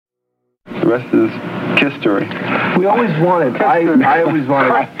rest is Kiss story. We always wanted. I always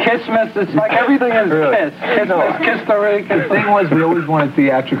wanted. Kissmas. It's like everything is Really? Kiss. Kissmas, Kiss story. The thing was, we always wanted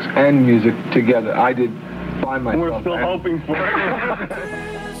theatrics and music together. I did find myself. We're still hoping for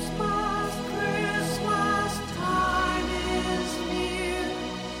it.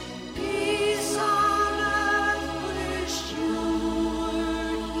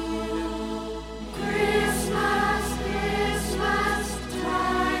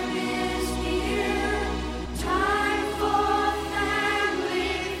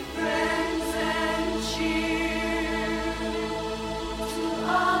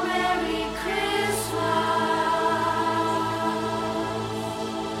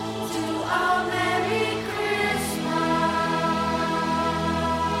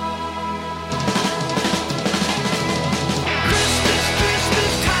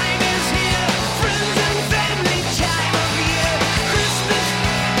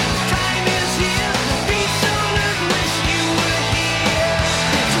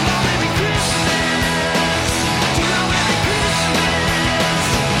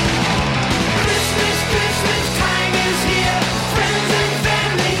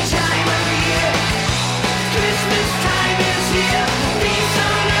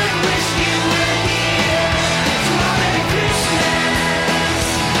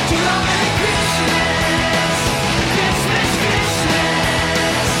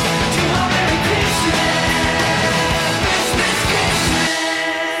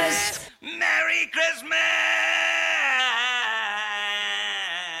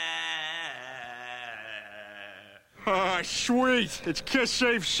 Sweet! It's Kiss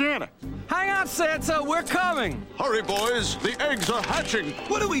Save Santa. Hang on, Santa, we're coming. Hurry, boys. The eggs are hatching.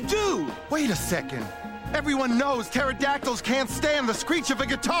 What do we do? Wait a second. Everyone knows pterodactyls can't stand the screech of a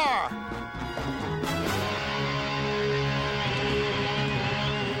guitar.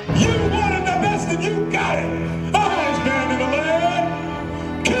 You wanted the best and you got it. I stand in the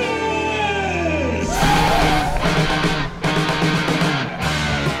land. Kiss!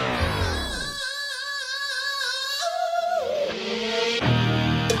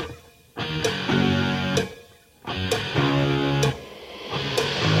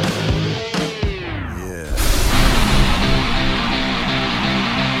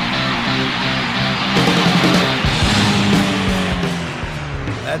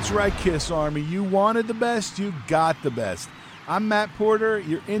 That's right, Kiss Army. You wanted the best, you got the best. I'm Matt Porter,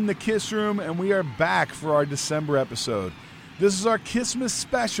 you're in the Kiss Room, and we are back for our December episode. This is our Kissmas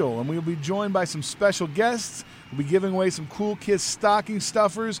special, and we'll be joined by some special guests. We'll be giving away some cool Kiss stocking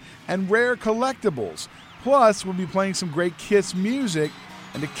stuffers and rare collectibles. Plus, we'll be playing some great Kiss music.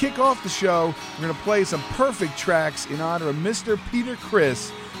 And to kick off the show, we're going to play some perfect tracks in honor of Mr. Peter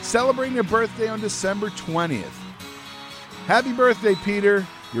Criss, celebrating their birthday on December 20th. Happy birthday, Peter.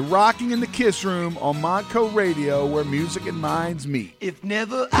 You're rocking in the Kiss Room on Montco Radio, where music and minds meet. If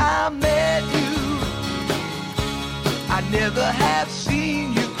never I met you, I'd never have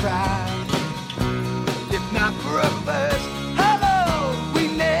seen you cry. If not for a first hello, we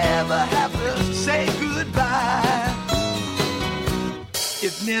never have to say goodbye.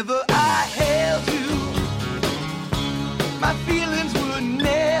 If never I held you, my feelings would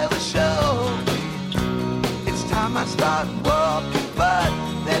never show. It's time I start walking, but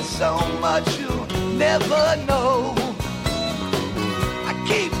there's so much you'll never know. I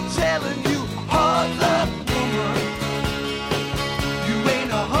keep telling you, hard luck woman, you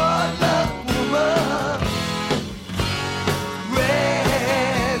ain't a hard luck woman.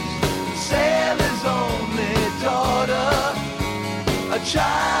 Red Sally's only daughter, a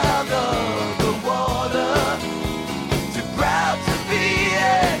child of the water, too proud to be a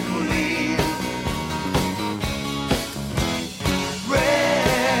queen.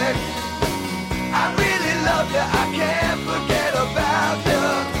 Red, I really love you, I can't forget about you.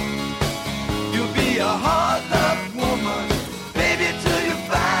 You'll be a hard luck woman, baby, till you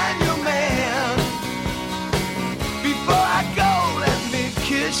find your man. Before I go, let me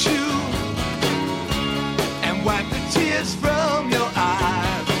kiss you and wipe the tears from your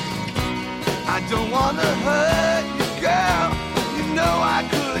eyes. I don't wanna hurt you, girl, you know I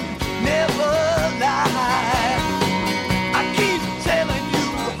could never lie. I keep telling you,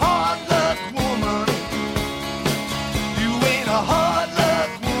 hard luck woman, you ain't a hard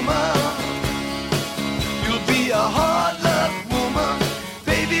luck woman. You'll be a hard luck woman,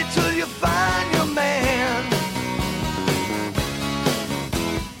 baby, till you find your man.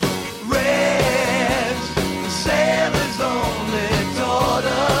 Red Sally's only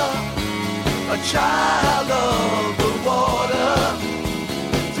daughter, a child of the water,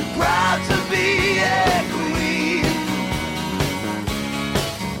 too proud to be a queen.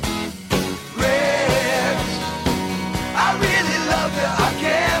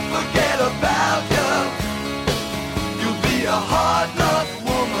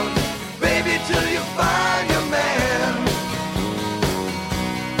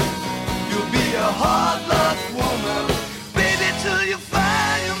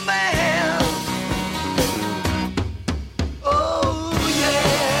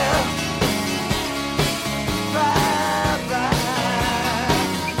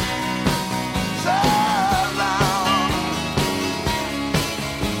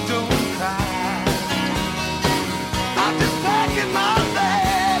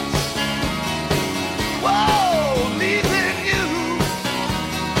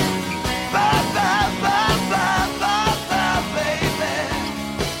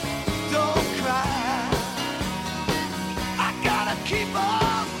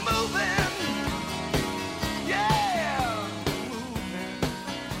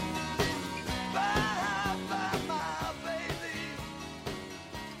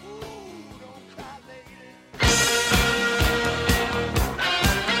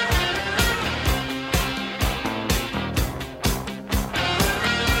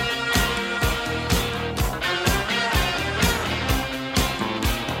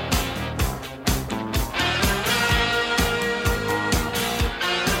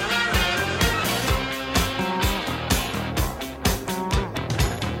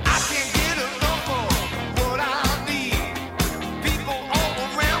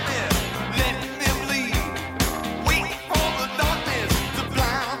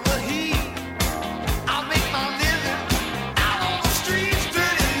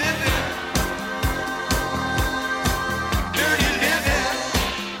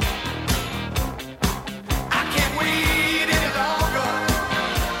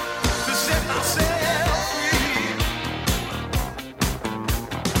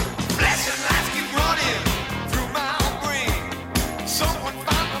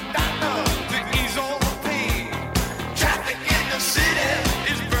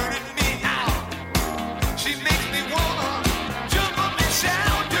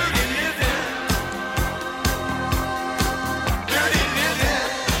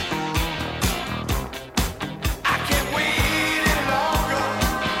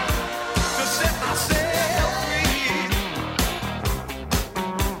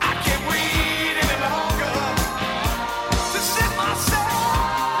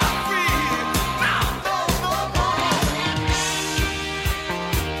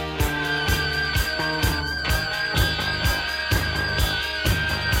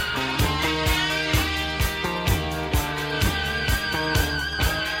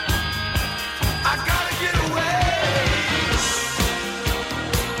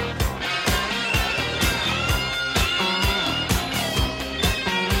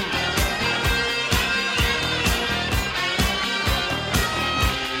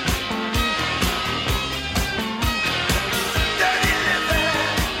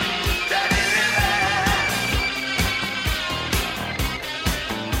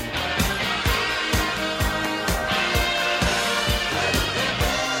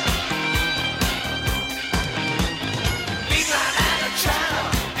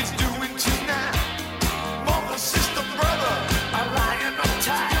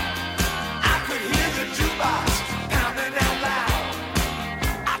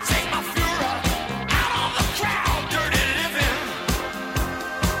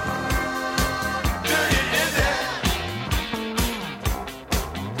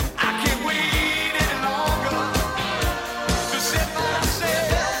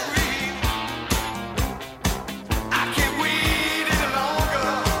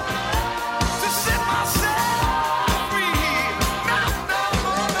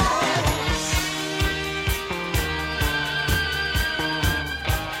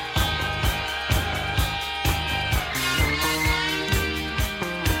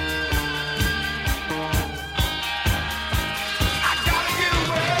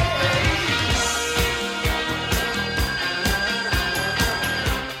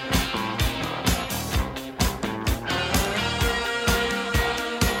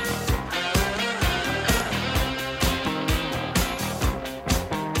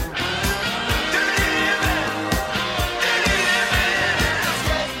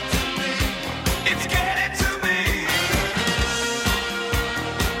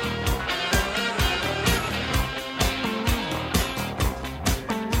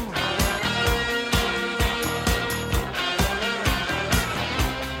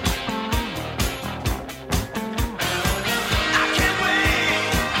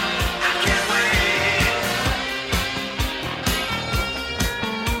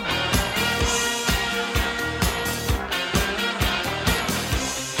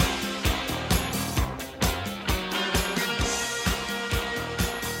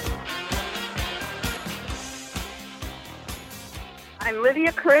 I'm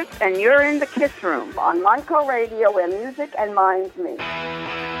Lydia Chris, and you're in the Kiss Room on Monco Radio, where music and minds meet.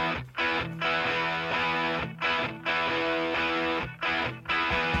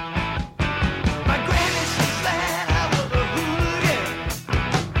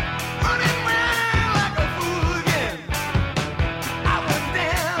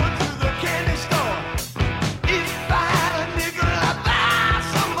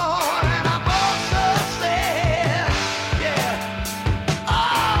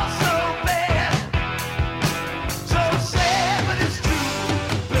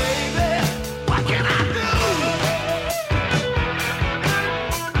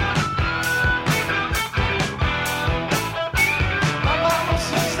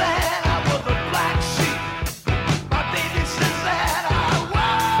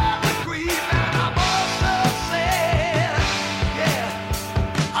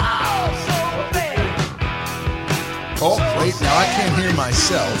 Oh, wait, now I can't hear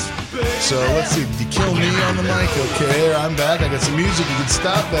myself. So let's see. Did you kill me on the mic? Okay, I'm back. I got some music. You can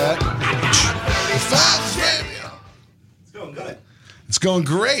stop that. It's going good. It's going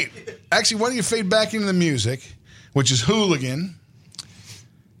great. Actually, why don't you fade back into the music, which is Hooligan.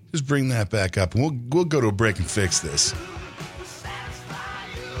 Just bring that back up, and we'll go to a break and fix this.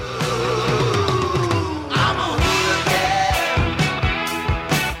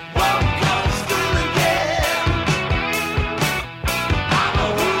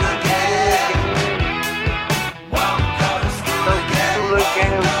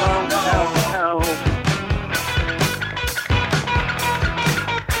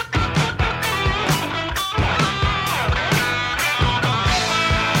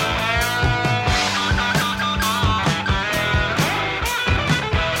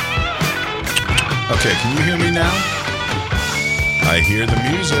 Okay, can you hear me now? I hear the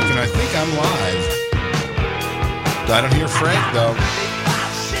music, and I think I'm live. I don't hear Frank, though.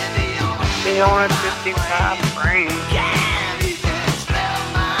 355 frames.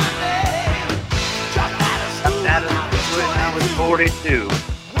 That is when I was 42.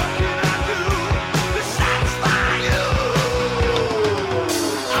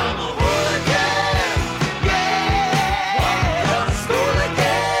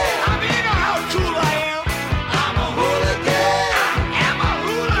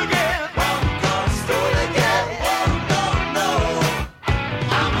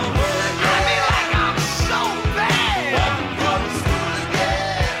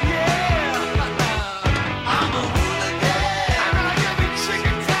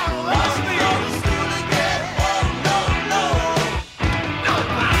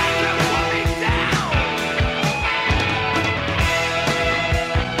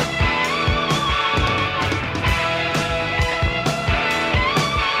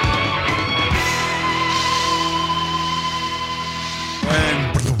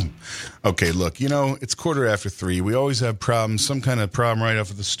 Okay, look, it's 3:15. We always have problems, some kind of problem right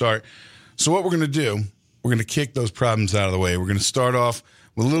off at the start. So what we're going to do, we're going to kick those problems out of the way. We're going to start off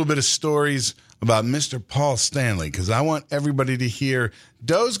with a little bit of stories about Mr. Paul Stanley, because I want everybody to hear.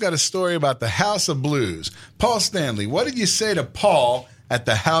 Doe's got a story about the House of Blues. Paul Stanley, what did you say to Paul at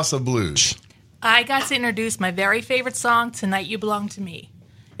the House of Blues? I got to introduce my very favorite song, Tonight You Belong to Me.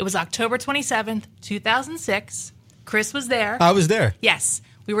 It was October 27th, 2006. Chris was there. I was there. Yes.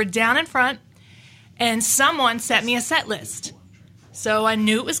 We were down in front, and someone sent me a set list. So I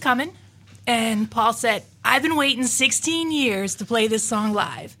knew it was coming, and Paul said, I've been waiting 16 years to play this song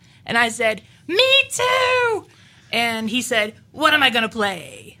live. And I said, me too! And he said, what am I going to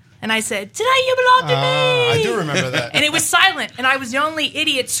play? And I said, Tonight You Belong to Me! I do remember that. And it was silent, and I was the only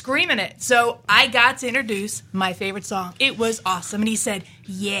idiot screaming it. So I got to introduce my favorite song. It was awesome. And he said,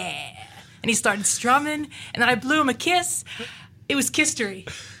 yeah. And he started strumming, and then I blew him a kiss. It was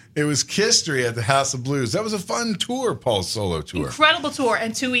Kisstory. It was Kisstory at the House of Blues. That was a fun tour, Paul's solo tour. Incredible tour.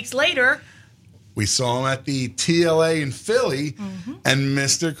 And 2 weeks later, we saw him at the TLA in Philly, and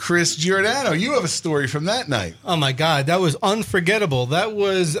Mr. Chris Giordano. You have a story from that night. Oh, my God. That was unforgettable. That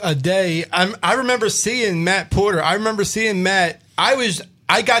was a day. I remember seeing Matt Porter. I remember seeing Matt. I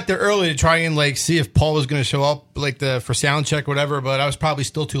got there early to try and see if Paul was going to show up for sound check or whatever, but I was probably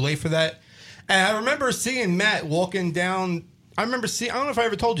still too late for that. And I remember seeing Matt walking down. I don't know if I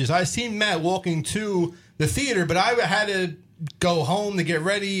ever told you this. I seen Matt walking to the theater, but I had to go home to get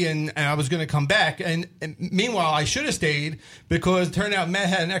ready, and I was going to come back. And meanwhile, I should have stayed because it turned out Matt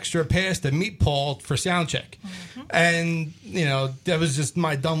had an extra pass to meet Paul for sound check. And, that was just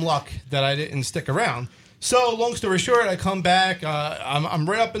my dumb luck that I didn't stick around. So, long story short, I come back. I'm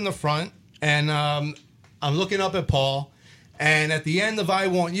right up in the front, and I'm looking up at Paul. And at the end of I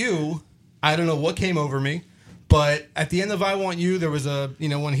Want You, I don't know what came over me, But at the end of I Want You, there was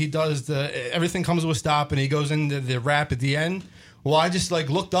when he does everything comes to a stop and he goes into the rap at the end. Well, I just like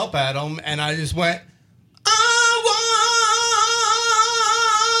looked up at him and I just went,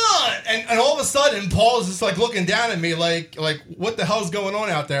 and all of a sudden, Paul's just like looking down at me like what the hell's going on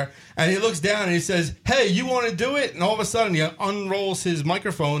out there? And he looks down and he says, "Hey, you want to do it?" And all of a sudden, he unrolls his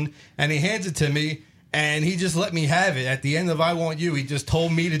microphone and he hands it to me, and he just let me have it. At the end of I Want You, he just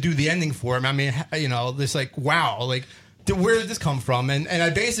told me to do the ending for him. I mean, this like, wow, like where did this come from? And I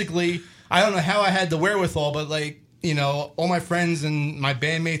basically, I don't know how I had the wherewithal, but like, all my friends and my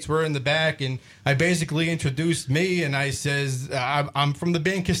bandmates were in the back, and I basically introduced me, and I says, I'm from the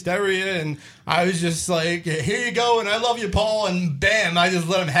band Kisteria, and I was just like, here you go, and I love you, Paul, and bam, I just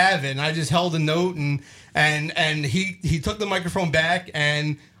let him have it, and I just held a note, and he took the microphone back,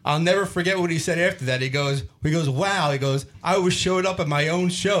 and I'll never forget what he said after that. He goes, wow, he goes, I was showed up at my own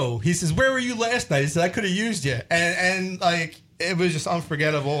show. He says, where were you last night? He said, I could have used you, and like, it was just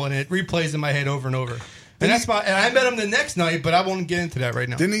unforgettable, and it replays in my head over and over. And and I met him the next night, but I won't get into that right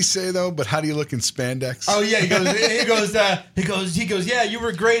now. Didn't he say though? But how do you look in spandex? Oh yeah, he goes. Yeah, you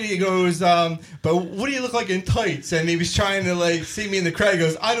were great. He goes, but what do you look like in tights? And he was trying to like see me in the crowd. He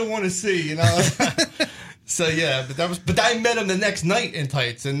goes, I don't want to see, So yeah, but I met him the next night in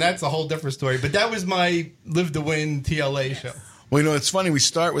tights, and that's a whole different story. But that was my Live to Win TLA show. Well, it's funny we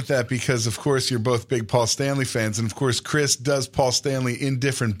start with that because, of course, you're both big Paul Stanley fans. And, of course, Chris does Paul Stanley in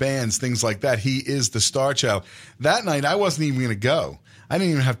different bands, things like that. He is the star child. That night, I wasn't even going to go. I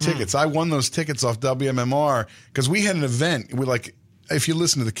didn't even have tickets. I won those tickets off WMMR because we had an event. If you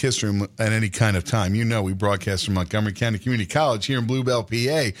listen to the Kiss Room at any kind of time, we broadcast from Montgomery County Community College here in Bluebell,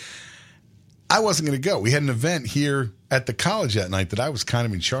 PA. I wasn't going to go. We had an event here at the college that night that I was kind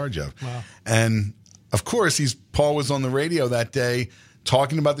of in charge of. Wow. And of course, Paul was on the radio that day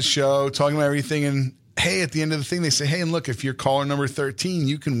talking about the show, talking about everything. And hey, at the end of the thing, they say, hey, and look, if you're caller number 13,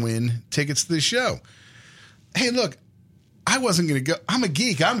 you can win tickets to the show. Hey, look, I wasn't going to go. I'm a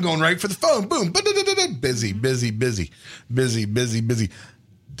geek. I'm going right for the phone. Boom. Busy.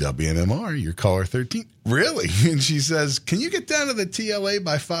 WMMR, you're caller 13. Really? And she says, can you get down to the TLA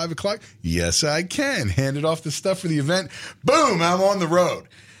by 5 o'clock? Yes, I can. Handed off the stuff for the event. Boom, I'm on the road.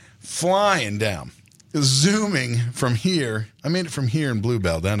 Flying down. Zooming from here. I made it from here in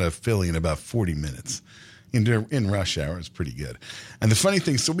Bluebell down to Philly in about 40 minutes. In rush hour, it's pretty good. And the funny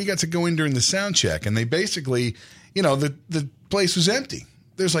thing, so we got to go in during the sound check, and they basically, the place was empty.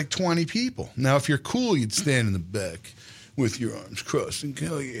 There's like 20 people. Now, if you're cool, you'd stand in the back with your arms crossed and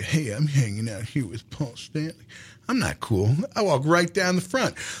go, hey, I'm hanging out here with Paul Stanley. I'm not cool. I walk right down the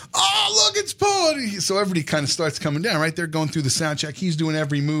front. Oh, look, it's Paul. So everybody kind of starts coming down. Right there going through the sound check. He's doing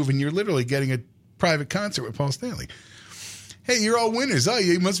every move, and you're literally getting a private concert with Paul Stanley. Hey, you're all winners. Oh,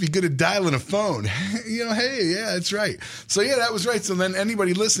 you must be good at dialing a phone. Hey, yeah, that's right. So, yeah, that was right. So then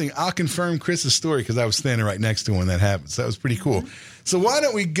anybody listening, I'll confirm Chris's story because I was standing right next to him when that happened. So that was pretty cool. So why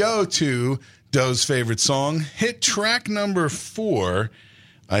don't we go to Doe's favorite song, hit track number 4,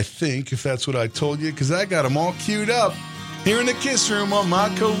 I think, if that's what I told you, because I got them all queued up here in the Kiss Room on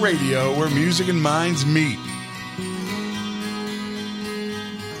Modco Radio, where music and minds meet.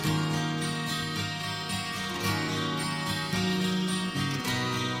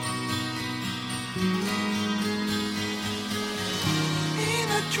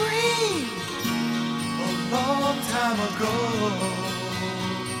 In a dream, a long time ago,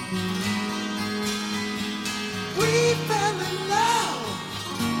 we fell in love,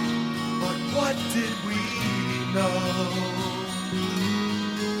 but what did we know?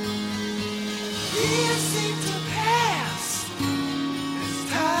 Years seemed to pass as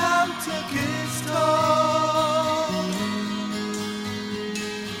time took its toll.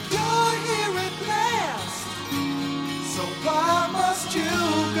 You're here at last, so why must you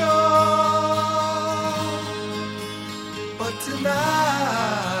go? But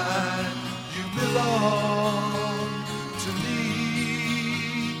tonight you belong.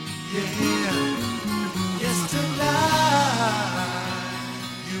 Yes, tonight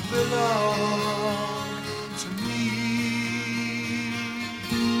you belong to me.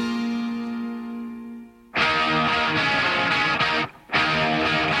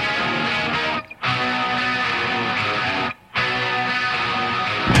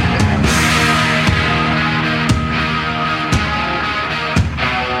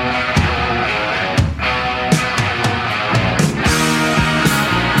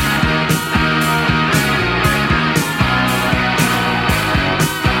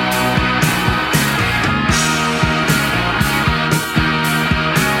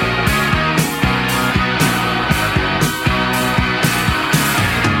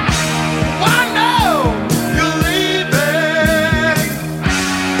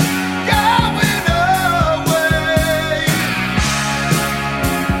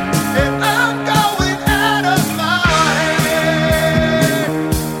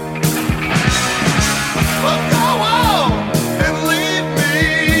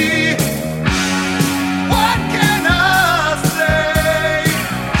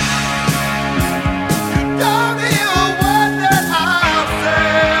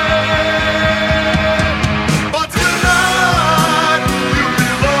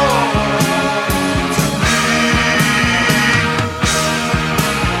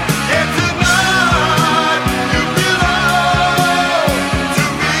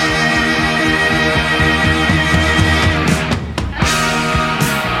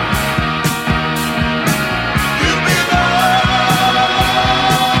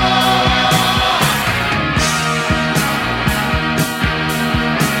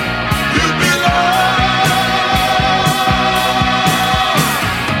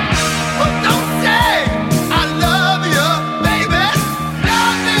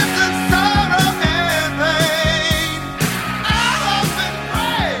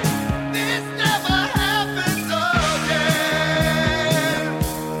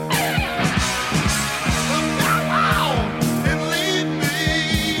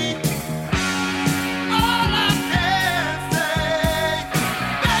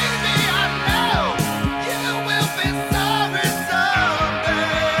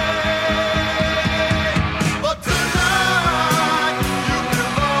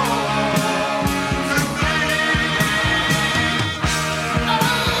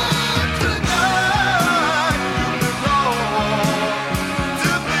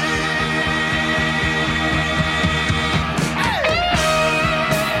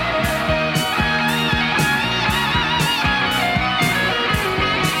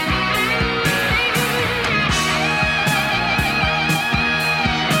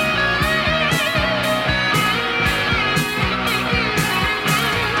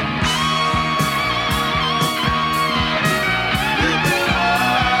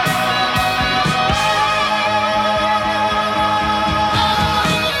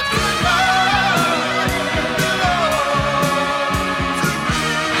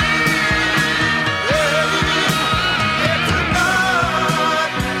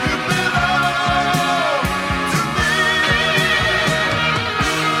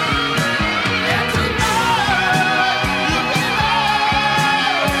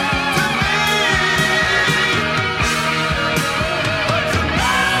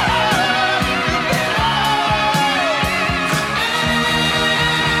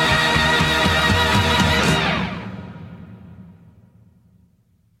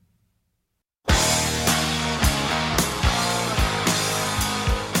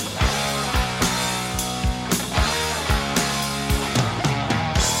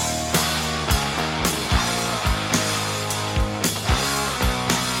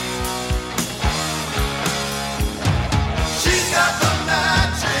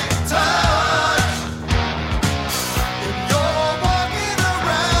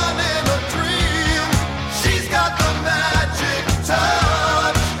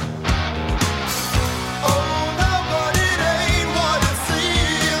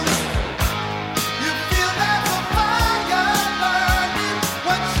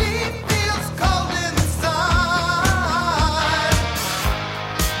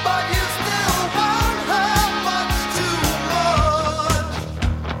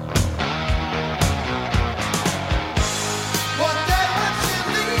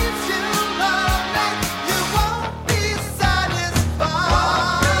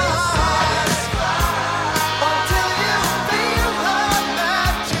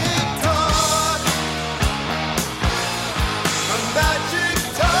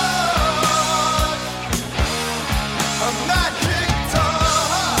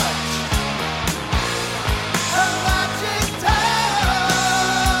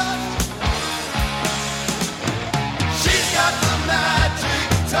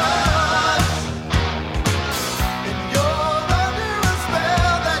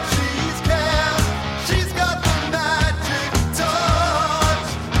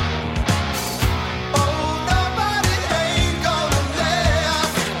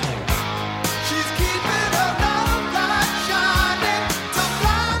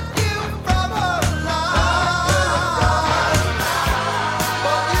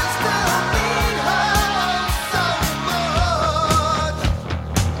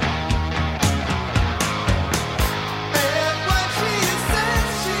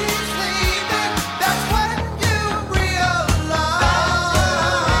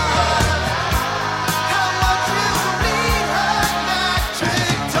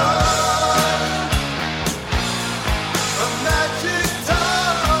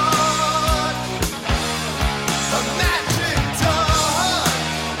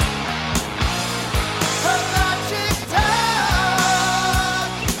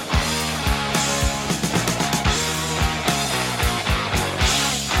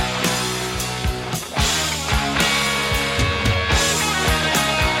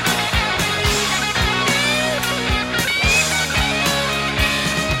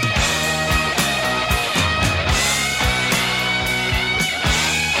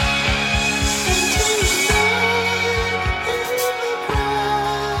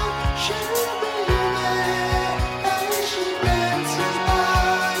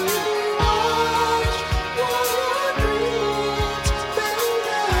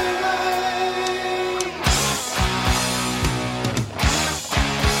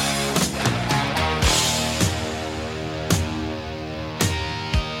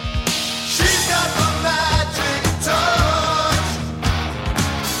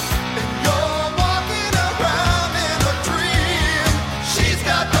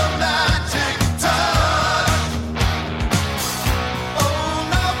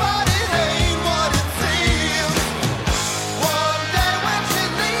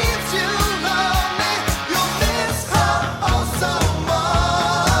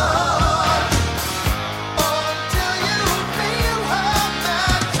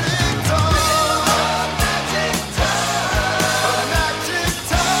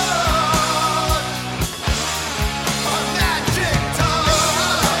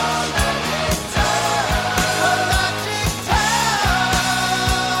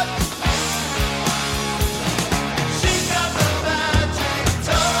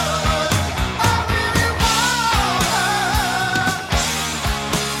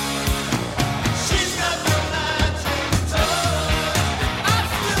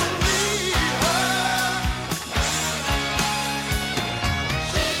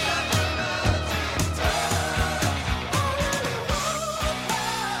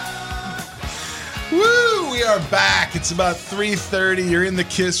 back. It's about 3:30. You're in the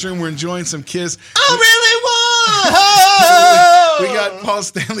Kiss Room. We're enjoying some Kiss. I really want. We got Paul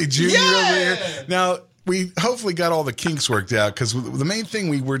Stanley Jr. over here. Now, we hopefully got all the kinks worked out, because the main thing,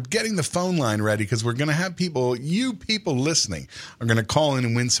 we were getting the phone line ready, because we're going to have you people listening are going to call in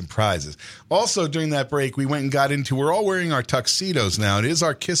and win some prizes. Also, during that break, we went and got into, we're all wearing our tuxedos now. It is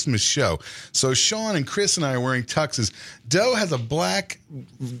our Kissmas show. So Sean and Chris and I are wearing tuxes. Doe has a black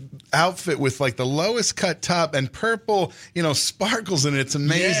outfit with like the lowest cut top and purple, sparkles in it. It's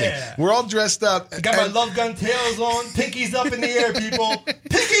amazing. Yeah. We're all dressed up. I got my Love Gun tails on. Pinkies up in the air, people.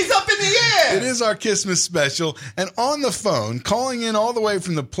 Pinkies up in the air. It is our Christmas special. And on the phone, calling in all the way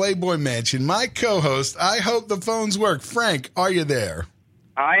from the Playboy Mansion, my co-host, I hope the phones work. Frank, are you there?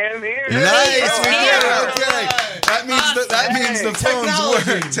 I am here. Nice. Okay. That means the phones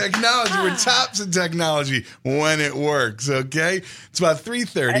work. Technology. We're tops in technology when it works. Okay. It's about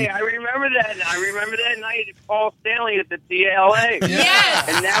 3:30. Hey, I remember that. Night at Paul Stanley at the TLA. Yes.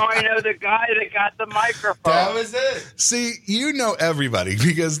 And now I know the guy that got the microphone. That was it. See, you know everybody,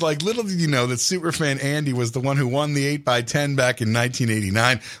 because little did you know that superfan Andy was the one who won the 8x10 back in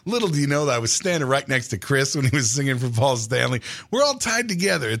 1989. Little do you know that I was standing right next to Chris when he was singing for Paul Stanley. We're all tied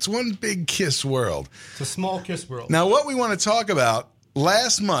together. It's one big Kiss world. It's a small Kiss world. Now, what we want to talk about,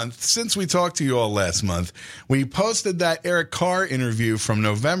 last month, since we talked to you all last month, we posted that Eric Carr interview from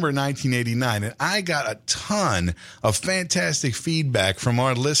November 1989, and I got a ton of fantastic feedback from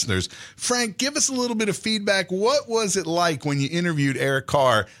our listeners. Frank, give us a little bit of feedback. What was it like when you interviewed Eric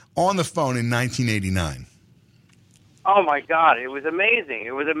Carr on the phone in 1989? Oh, my God. It was amazing.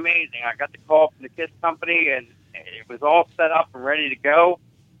 I got the call from the Kiss company, and it was all set up and ready to go.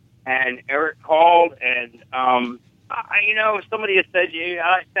 And Eric called, and somebody had said,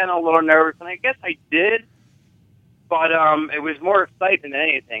 I sound a little nervous, and I guess I did, but it was more exciting than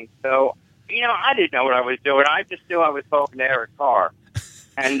anything. So, I didn't know what I was doing. I just knew I was talking to Eric Carr.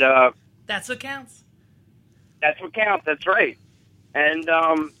 And that's what counts. That's what counts. That's right. And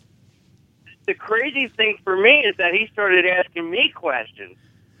the crazy thing for me is that he started asking me questions.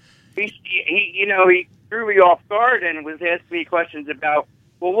 He threw me off guard and was asking me questions about,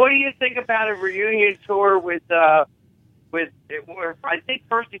 well, what do you think about a reunion tour with I think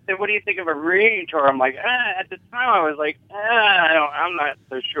first he said, what do you think of a reunion tour? I'm like, at the time I was like, I'm not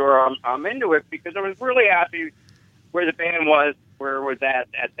so sure I'm into it, because I was really happy where the band was, where it was at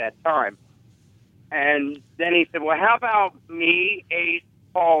that time. And then he said, well, how about me, Ace,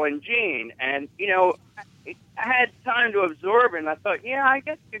 Paul, and Gene? And, I had time to absorb it, and I thought, I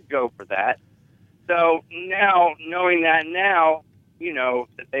guess I could go for that. So now, knowing that now,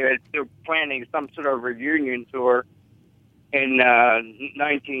 that they were planning some sort of reunion tour in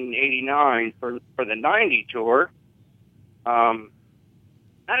 1989 for the 90 tour. I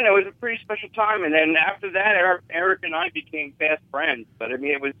don't know, it was a pretty special time. And then after that, Eric and I became fast friends. But I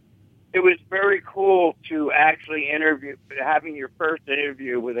mean, it was very cool to actually having your first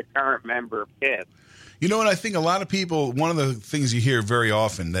interview with a current member of Kiss. You know what? I think a lot of people, one of the things you hear very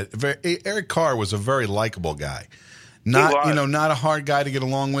often, that Eric Carr was a very likable guy. Not a hard guy to get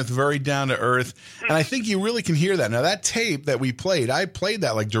along with, very down to earth. And I think you really can hear that. Now, that tape that we played, I played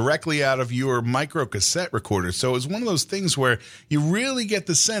that directly out of your micro cassette recorder. So it was one of those things where you really get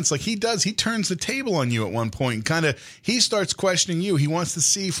the sense, he turns the table on you at one point and he starts questioning you. He wants to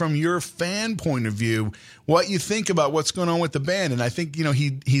see from your fan point of view what you think about what's going on with the band. And I think,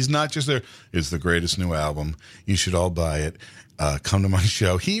 he's not just it's the greatest new album. You should all buy it. Come to my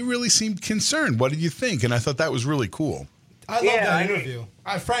show. He really seemed concerned. What did you think? And I thought that was really cool. I love that interview.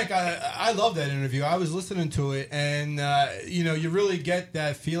 Frank, I love that interview. I was listening to it, and, you really get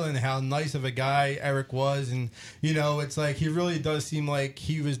that feeling how nice of a guy Eric was. And, it's like he really does seem like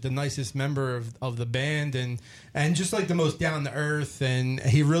he was the nicest member of the band and just the most down to earth. And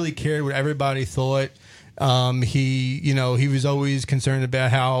he really cared what everybody thought. He was always concerned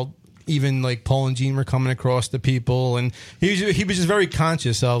about how even Paul and Gene were coming across to people, and he was just very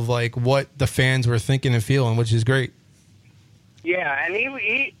conscious of what the fans were thinking and feeling, which is great. Yeah, and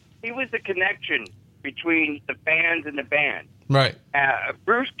he was the connection between the fans and the band. Right.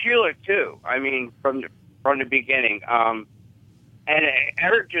 Bruce Kulick too. I mean, from the beginning. And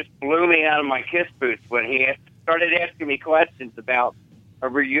Eric just blew me out of my Kiss boots when he started asking me questions about a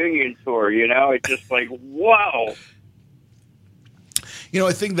reunion tour. It's just whoa.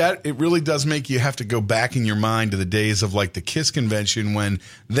 I think that it really does make you have to go back in your mind to the days of the Kiss convention when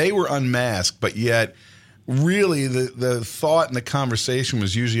they were unmasked, but yet really the thought and the conversation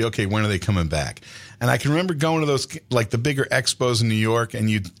was usually, okay, when are they coming back? And I can remember going to those, like the bigger expos in New York, and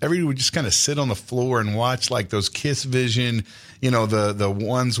everybody would just kind of sit on the floor and watch like those Kiss Vision, the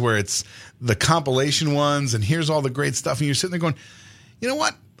ones where it's the compilation ones, and here's all the great stuff. And you're sitting there going, you know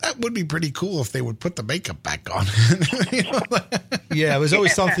what? That would be pretty cool if they would put the makeup back on. Yeah, it was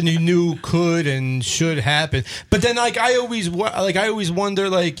always something you knew could and should happen. But then, I always wonder,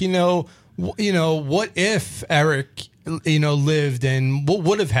 what if Eric, lived, and what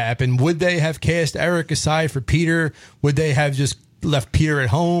would have happened? Would they have cast Eric aside for Peter? Would they have just left Peter at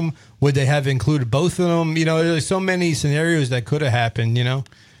home? Would they have included both of them? There's so many scenarios that could have happened.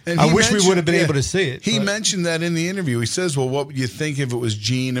 And I wish we would have been able to see it. He mentioned that in the interview. He says, well, what would you think if it was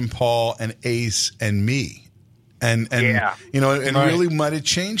Gene and Paul and Ace and me? And yeah. And really might have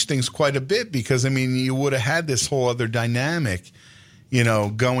changed things quite a bit because, you would have had this whole other dynamic,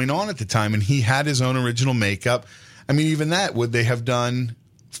 going on at the time. And he had his own original makeup. Even that, would they have done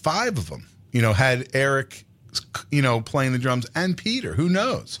 5 of them? Had Eric, playing the drums and Peter? Who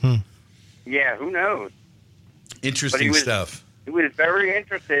knows? Yeah, who knows? Interesting stuff. He was very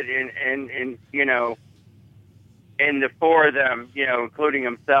interested in the 4 of them, including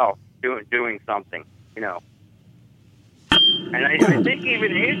himself, doing something, And I think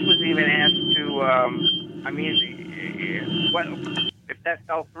even Ace was even asked to, if that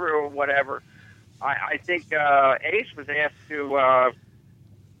fell through or whatever, I think Ace was asked to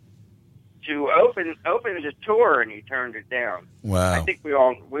open the tour, and he turned it down. Wow. I think we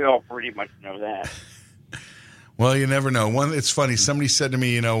all pretty much know that. Well, you never know. It's funny. Somebody said to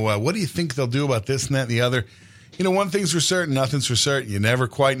me, what do you think they'll do about this and that and the other? One thing's for certain, nothing's for certain. You never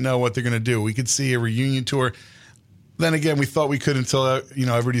quite know what they're going to do. We could see a reunion tour. Then again, we thought we could until,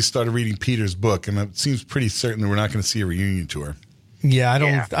 everybody started reading Peter's book, and it seems pretty certain that we're not going to see a reunion tour.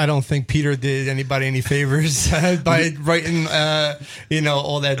 Yeah, I don't think Peter did anybody any favors by writing,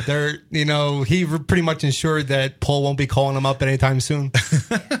 all that dirt. He pretty much ensured that Paul won't be calling him up anytime soon.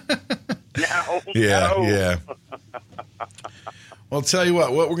 Yeah. Well, I'll tell you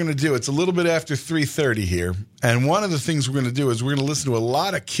what we're going to do. It's a little bit after 3:30 here. And one of the things we're going to do is we're going to listen to a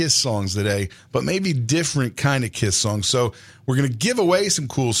lot of Kiss songs today, but maybe different kind of Kiss songs. So we're going to give away some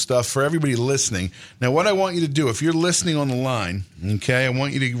cool stuff for everybody listening. Now, what I want you to do, if you're listening on the line, okay, I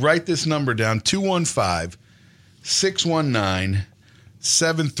want you to write this number down,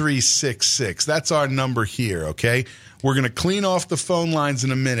 215-619-7366. That's our number here, okay? We're going to clean off the phone lines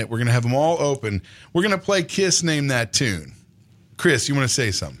in a minute. We're going to have them all open. We're going to play Kiss Name That Tune. Chris, you want to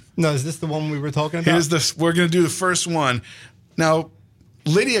say something? No, is this the one we were talking about? We're going to do the first one. Now,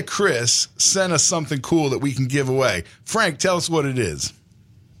 Lydia Chris sent us something cool that we can give away. Frank, tell us what it is.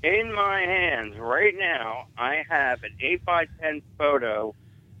 In my hands right now, I have an 8x10 photo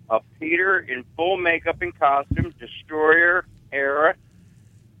of Peter in full makeup and costume, Destroyer era,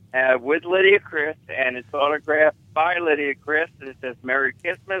 with Lydia Chris, and it's autographed by Lydia Chris, and it says, Merry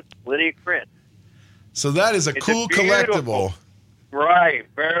Christmas, Lydia Chris. So that is a cool collectible. Right,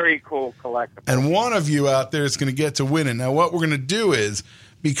 very cool collectible. And one of you out there is going to get to win it. Now, what we're going to do is,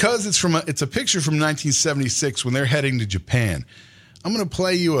 because it's a picture from 1976 when they're heading to Japan, I'm going to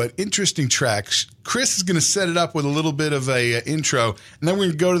play you an interesting track. Chris is going to set it up with a little bit of a intro, and then we're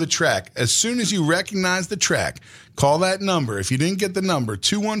going to go to the track. As soon as you recognize the track, call that number. If you didn't get the number,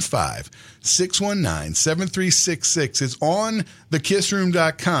 215-619-7366. It's on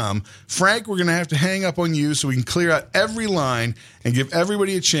thekissroom.com. Frank, we're going to have to hang up on you so we can clear out every line and give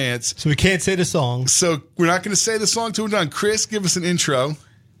everybody a chance. So we can't say the song. So we're not going to say the song till we're done. Chris, give us an intro.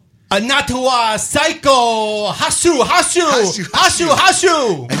 Anatua Psycho Hasu Hasu Hasu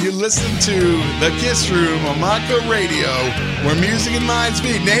Hasu. And you listen to The Kiss Room on Mako Radio, where music and minds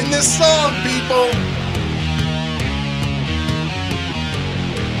meet. Name this song, people.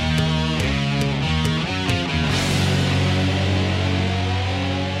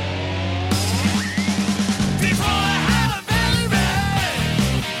 Baby,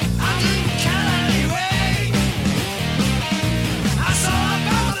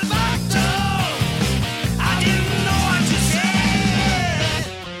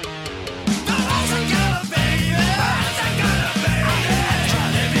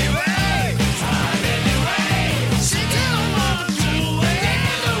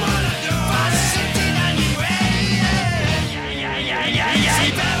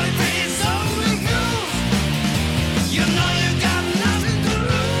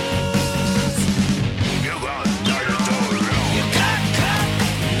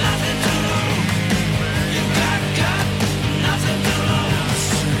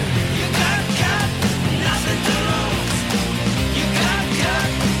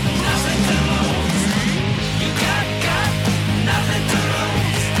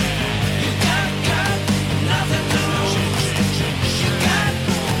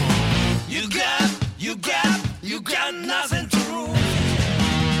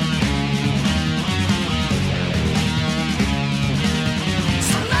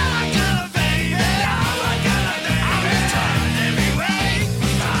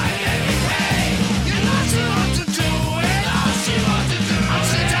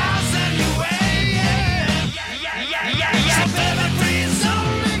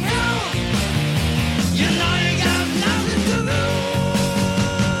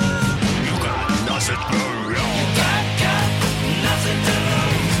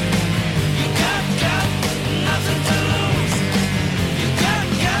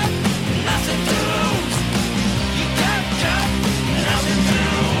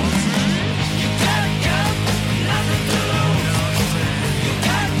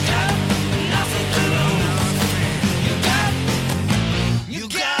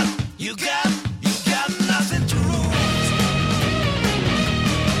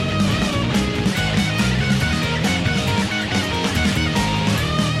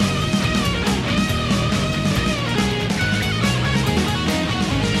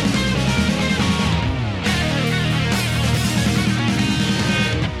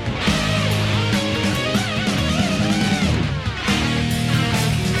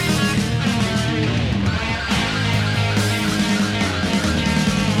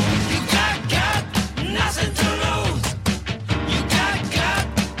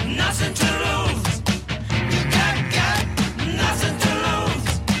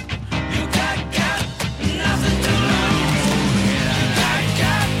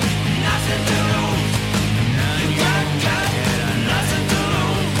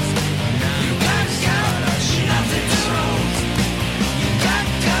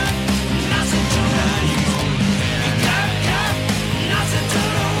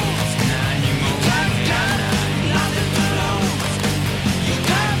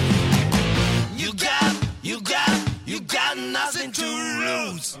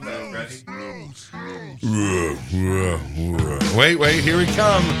 Wait, here we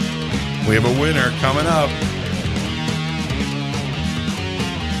come. We have a winner coming up.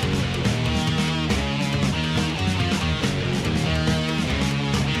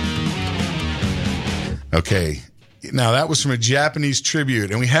 Okay. Now, that was from a Japanese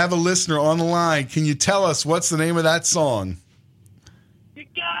tribute, and we have a listener on the line. Can you tell us what's the name of that song? You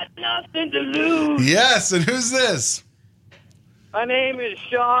got nothing to lose. Yes, and who's this? My name is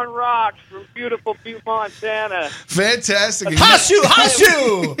Sean Rocks from beautiful Butte, Montana. Fantastic. Hashu!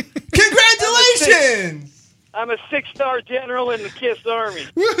 Congratulations! I'm a 6-star general in the KISS Army.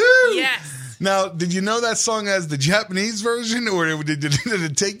 Woohoo! Yes. Now, did you know that song has the Japanese version, or did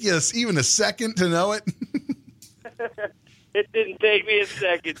it take you even a second to know it? It didn't take me a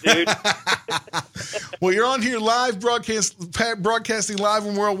second, dude. Well, you're on here live, broadcasting live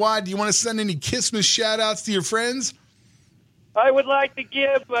and worldwide. Do you want to send any Kissmas shout-outs to your friends? I would like to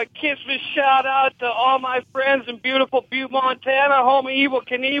give a Kissmas shout-out to all my friends in beautiful Butte, Montana, home of Evel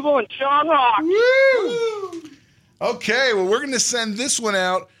Knievel and Sean Rock. Woo! Okay, well, we're going to send this one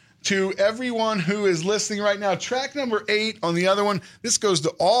out to everyone who is listening right now. Track number 8 on the other one. This goes to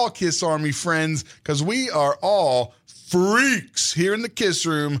all Kiss Army friends because we are all freaks here in the Kiss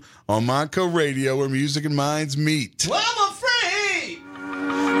Room on Monco Radio, where music and minds meet. Well, I'm a freak!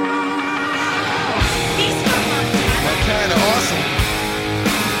 Kind of awesome.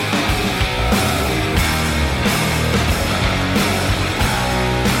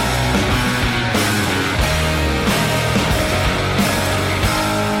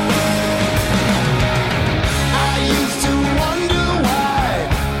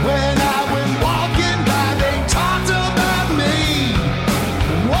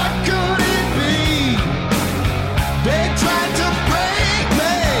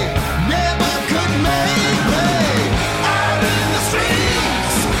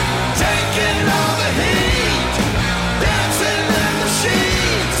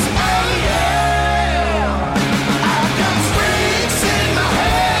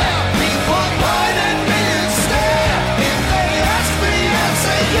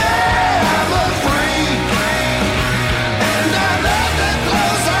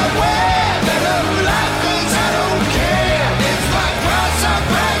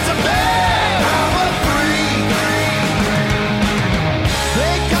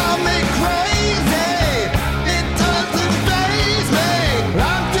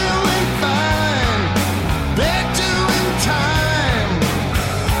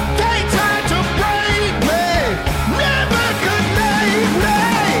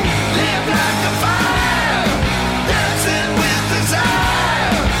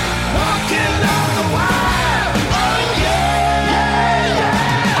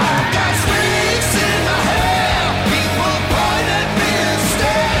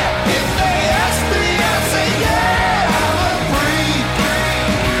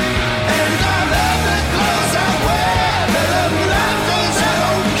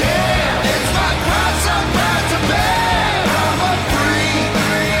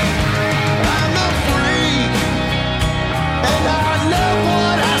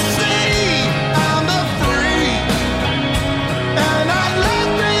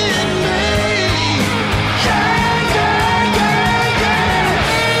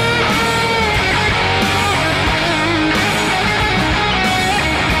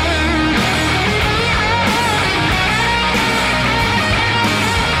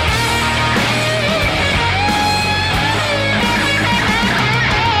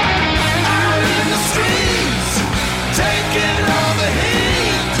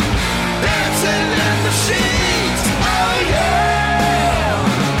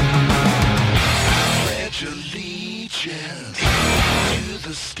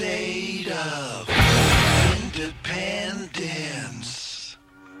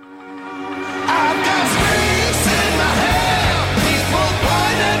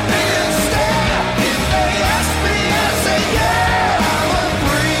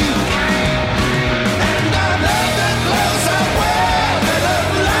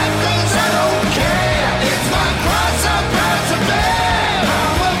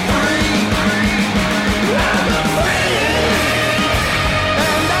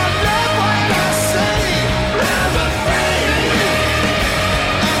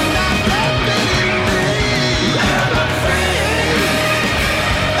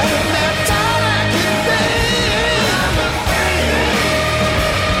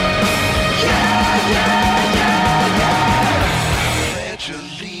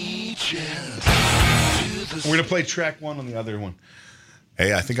 We're going to play track 1 on the other one.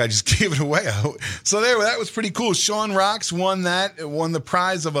 Hey, I think I just gave it away. So that was pretty cool. Sean Rocks won the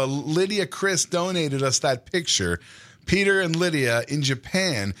prize of a Lydia Chris donated us that picture. Peter and Lydia in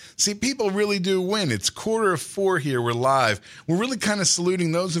Japan. See, people really do win. It's 4:15 here. We're live. We're really kind of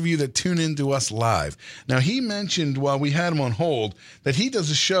saluting those of you that tune in to us live. Now, he mentioned while we had him on hold that he does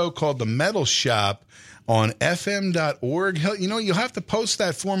a show called The Metal Shop on fm.org. You'll have to post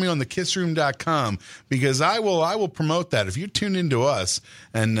that for me on thekissroom.com because I will promote that. If you tune into us,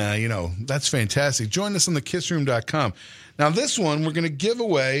 and that's fantastic. Join us on thekissroom.com. Now, this one, we're going to give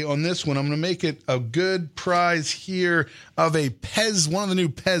away on this one. I'm going to make it a good prize here of a Pez, one of the new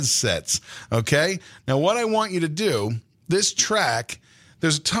Pez sets. Okay? Now, what I want you to do, this track,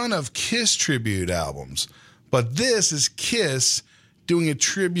 there's a ton of Kiss tribute albums, but this is Kiss doing a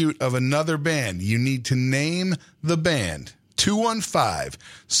tribute of another band. You need to name the band.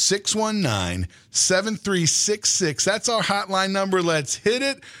 215-619-7366. That's our hotline number. Let's hit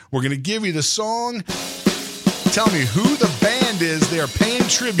it. We're going to give you the song. Tell me who the band is they are paying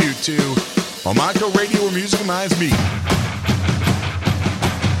tribute to on Monaco Radio, where music reminds me.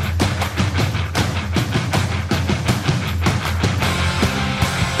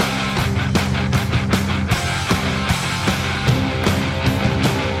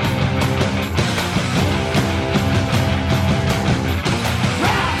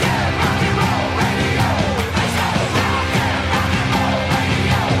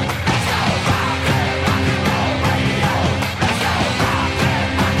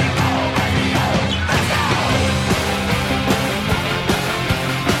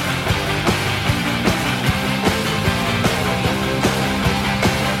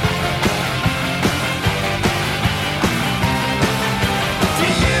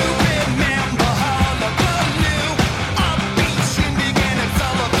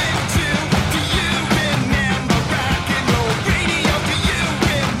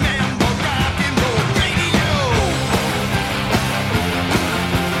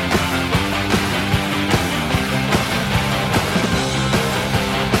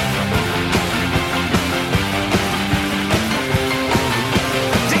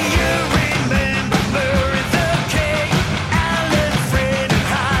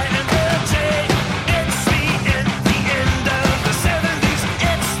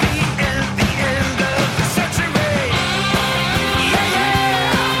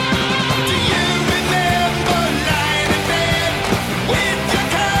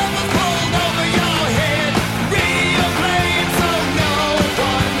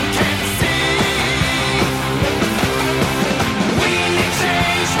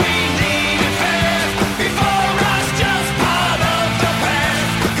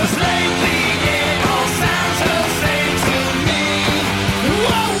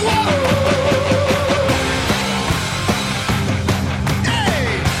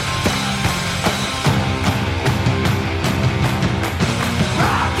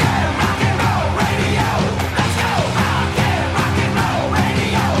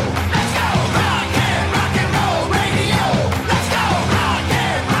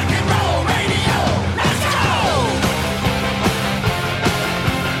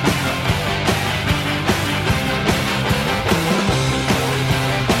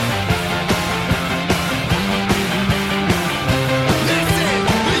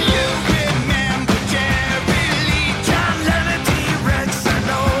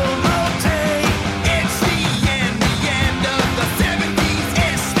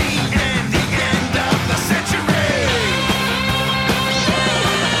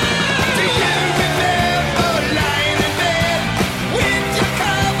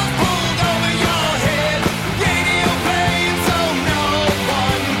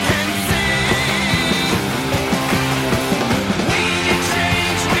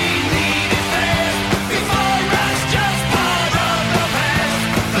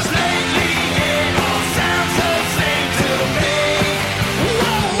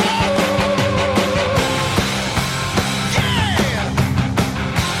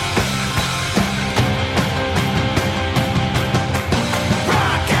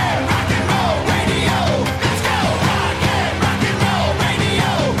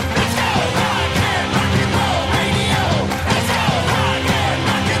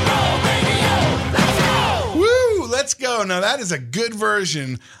 Now that is a good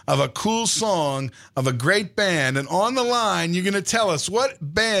version of a cool song of a great band. And on the line, you're going to tell us what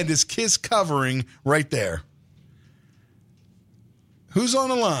band is Kiss covering right there. Who's on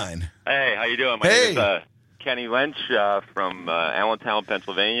the line? Hey, how you doing? My name is Kenny Lynch from Allentown,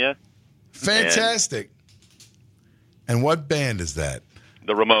 Pennsylvania. Fantastic. And what band is that?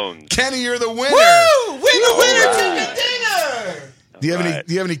 The Ramones. Kenny, you're the winner. Woo! We're the winner to the dinner! Do you have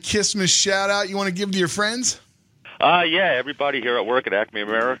any Kissmas shout out you want to give to your friends? Yeah, everybody here at work at Acme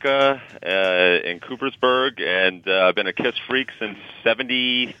America in Coopersburg, and I've been a Kiss freak since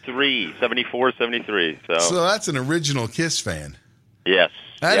 74, 73. So that's an original Kiss fan. Yes.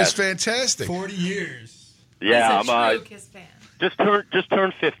 That is fantastic. 40 years. Yeah, He's a true Kiss fan. Just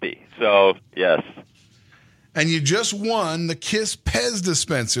turned 50. So, yes. And you just won the Kiss Pez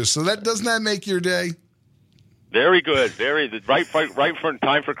dispenser. So doesn't that make your day? Very good. Right for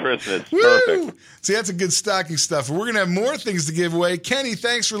time for Christmas. Woo! Perfect. See, that's a good stocking stuffer. We're going to have more things to give away. Kenny,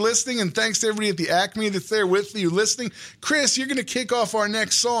 thanks for listening, and thanks to everybody at the Acme that's there with you listening. Chris, you're going to kick off our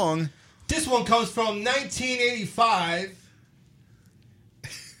next song. This one comes from 1985.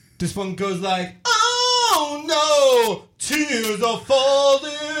 This one goes like, oh no, tears are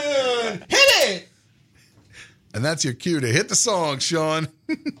falling. Hit it! And that's your cue to hit the song, Sean.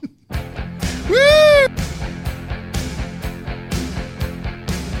 Woo!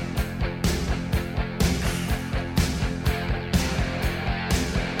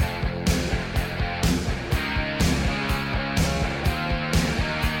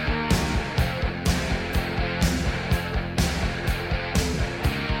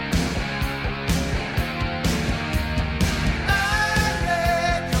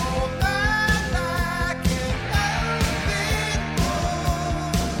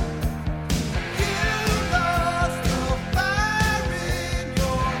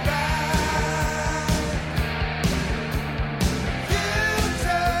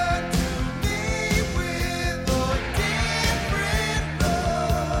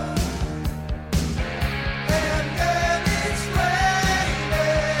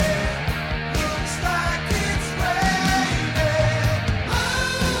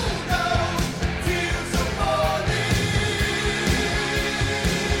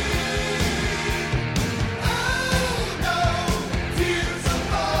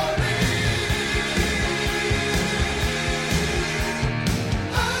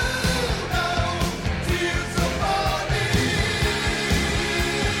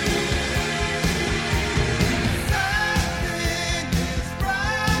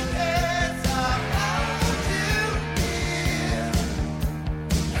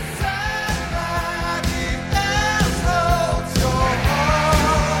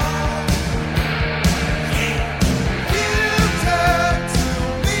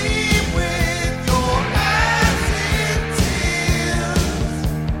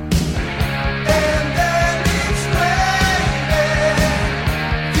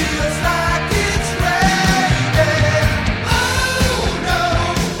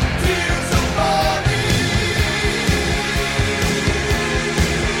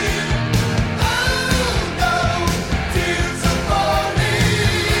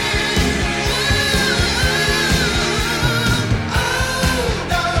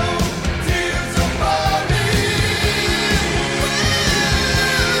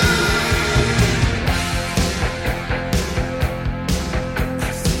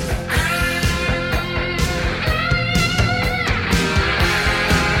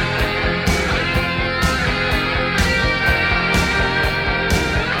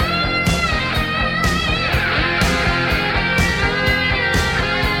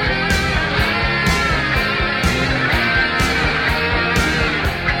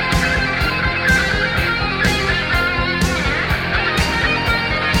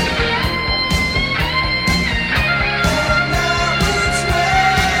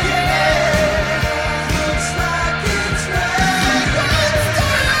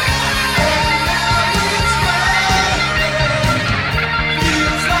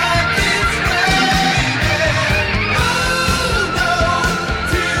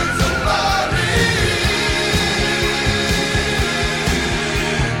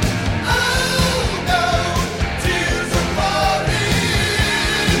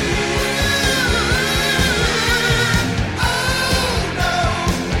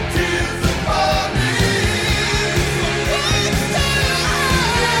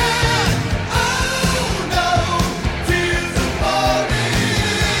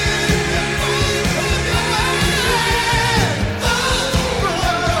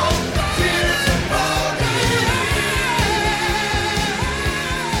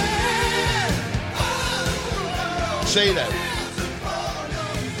 Say that.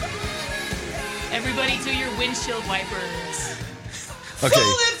 Everybody do your windshield wipers. Okay.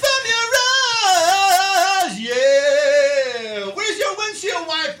 Falling from your eyes, yeah. Where's your windshield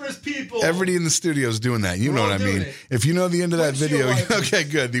wipers, people? Everybody in the studio is doing that. You know what I mean. If you know the end of that video, okay,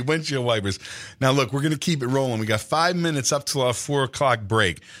 good. The windshield wipers. Now, look, we're going to keep it rolling. We got 5 minutes up till our 4 o'clock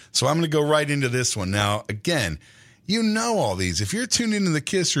break. So I'm going to go right into this one. Now, again, You know all these. If you're tuned into the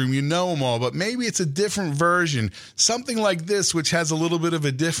Kiss Room, you know them all, but maybe it's a different version. Something like this, which has a little bit of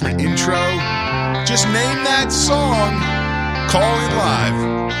a different intro. Just name that song. Call in live.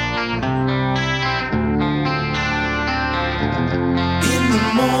 In the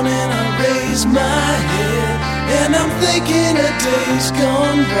morning I raise my head and I'm thinking a day's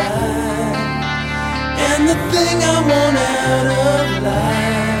gone by. And the thing I want out of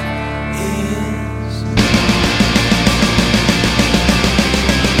life is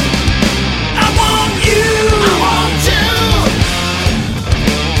I want you. I want you.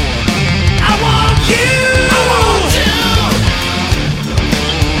 I want you. I want you.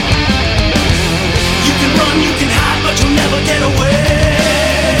 You can run, you can hide, but you'll never get away.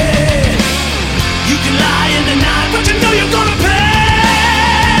 You can lie and deny, but you know you're gonna pay.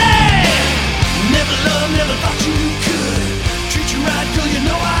 Never thought you could treat you right, girl, you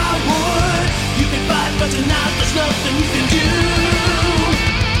know I would. You can fight, but tonight there's nothing you can do.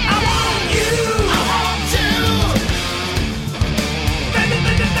 I want you. I want you. Baby,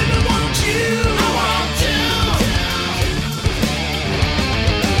 baby, baby, want you. I want you.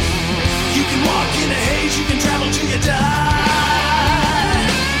 You can walk in a haze, you can travel till you die.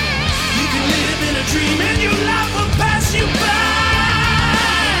 You can live in a dream and your life will pass you by.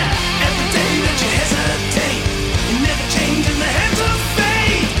 In the hands of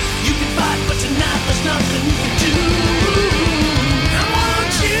fate, you can fight, but tonight there's nothing you can do. I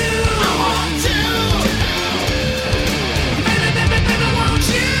want you. I want you. Baby, baby, baby, I want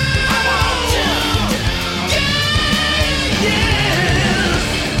you. I want you. Yeah, yeah.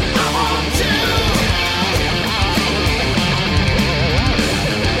 I want you.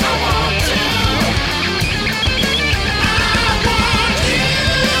 I want you.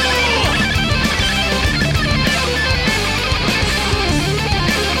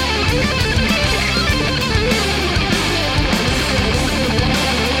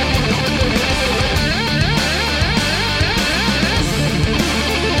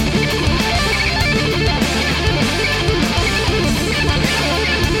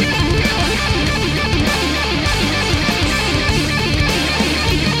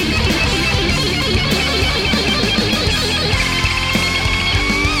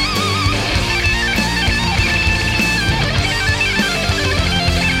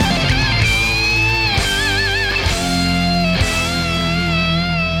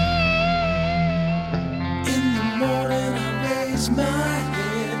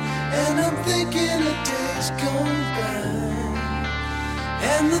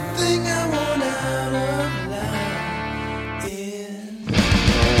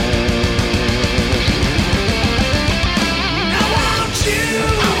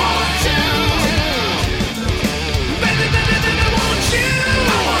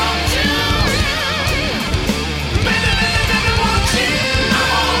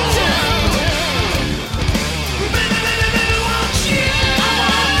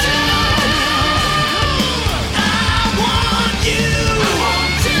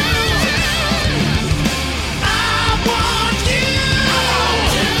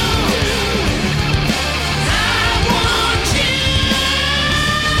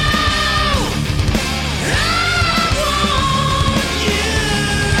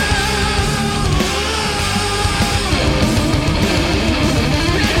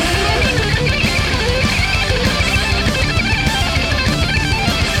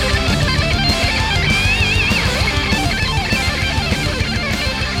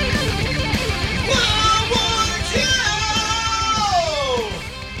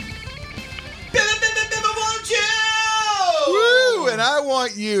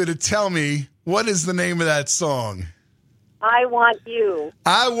 You to tell me what is the name of that song. I Want You.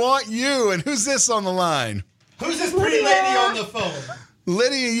 I Want You. And who's this on the line? Who's this pretty lady on the phone?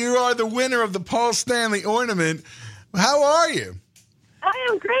 Lydia, you are the winner of the Paul Stanley ornament. How are you? I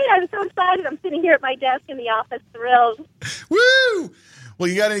am great. I'm so excited. I'm sitting here at my desk in the office, thrilled. Woo! Well,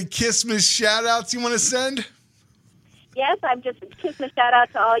 you got any Kissmas shout-outs you want to send? Yes, I'm just kissing a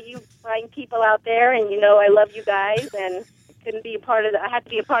shout-out to all you fine people out there, and you know I love you guys, and couldn't be a part of I had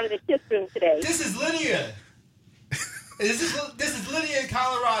to be a part of the Kiss Room today. This is Lydia. This is Lydia in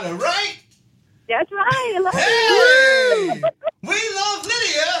Colorado, right? That's right. I love you. We love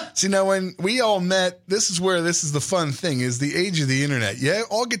Lydia. See, now when we all met, this is the fun thing, is the age of the internet. Yeah,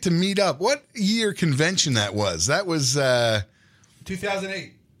 all get to meet up. What year convention that was? That was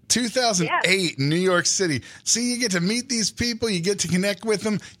 2008. 2008 in New York City. See, you get to meet these people, you get to connect with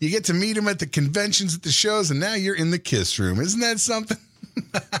them, you get to meet them at the conventions, at the shows, and now you're in the Kiss Room. Isn't that something?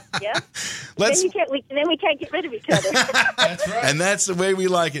 Yeah. Let's- Then we can't get rid of each other. That's right. And that's the way we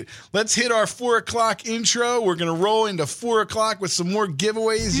like it. Let's hit our 4 o'clock intro. We're going to roll into 4 o'clock with some more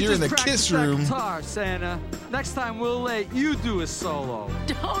giveaways here in the Kiss Room. Guitar, Santa. Next time we'll let you do a solo.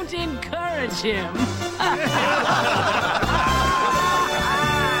 Don't encourage him.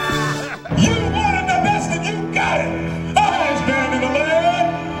 You wanted the best and you got it. Highest band in the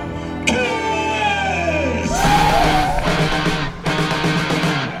land, Kiss!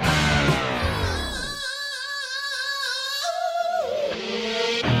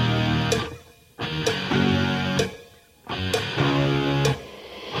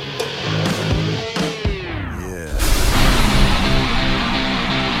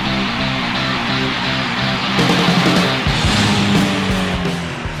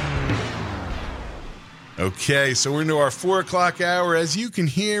 Okay, so we're into our 4 o'clock hour. As you can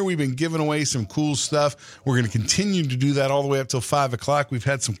hear, we've been giving away some cool stuff. We're going to continue to do that all the way up till 5 o'clock. We've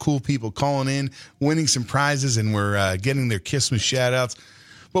had some cool people calling in, winning some prizes, and we're getting their Christmas shout-outs.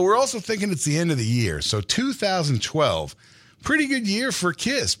 But we're also thinking it's the end of the year. So 2012, pretty good year for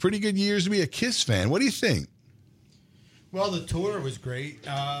Kiss. Pretty good years to be a Kiss fan. What do you think? Well, the tour was great.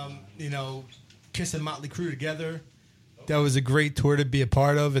 Kiss and Motley Crue together. That was a great tour to be a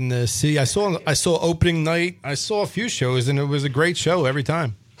part of and to see. I saw opening night. I saw a few shows, and it was a great show every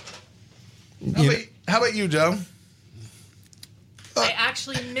time. How about you, Joe? I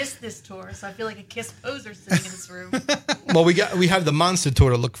actually missed this tour, so I feel like a Kiss poser sitting in this room. Well, we have the Monster tour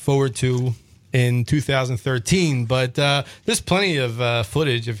to look forward to in 2013, but there's plenty of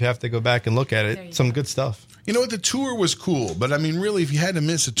footage if you have to go back and look at it. Some good stuff. You know what? The tour was cool, but I mean, really, if you had to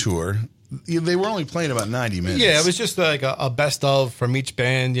miss a tour, they were only playing about 90 minutes. Yeah, it was just like a best of from each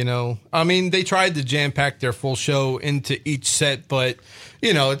band, I mean, they tried to jam-pack their full show into each set, but,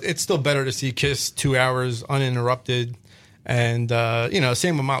 it's still better to see Kiss 2 hours uninterrupted. And,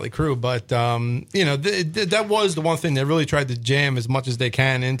 same with Motley Crue. But, that was the one thing. They really tried to jam as much as they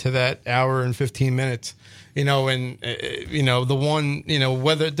can into that hour and 15 minutes. The one,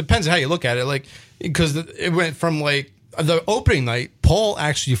 whether it depends on how you look at it. Like, because it went from like the opening night, Paul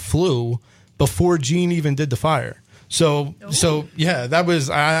actually flew before Gene even did the Fire. So yeah, that was,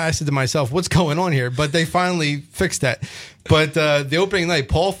 I said to myself, what's going on here? But they finally fixed that. But the opening night,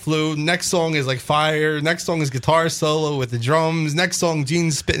 Paul flew. Next song is like Fire. Next song is guitar solo with the drums. Next song,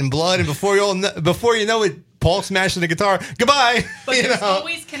 Gene's spitting blood. And before you know it, Paul smashing the guitar. Goodbye. But there's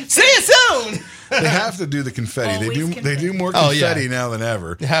always confetti. See you soon. They have to do the confetti. They do more confetti now than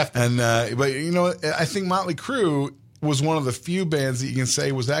ever. They have to. And but I think Motley Crue was one of the few bands that you can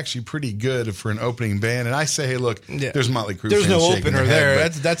say was actually pretty good for an opening band. And I say, hey, look, there's Motley Crue. There's fans no shaking opener their head, there.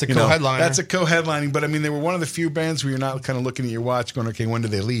 but, That's a co-headliner. That's a co-headlining. But I mean, they were one of the few bands where you're not kind of looking at your watch going, okay, when do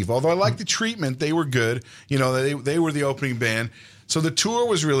they leave? Although I like the treatment. They were good. They were the opening band. So the tour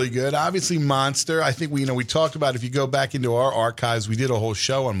was really good. Obviously, Monster. I think we talked about, if you go back into our archives, we did a whole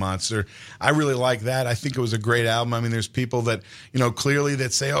show on Monster. I really like that. I think it was a great album. I mean, there's people that, clearly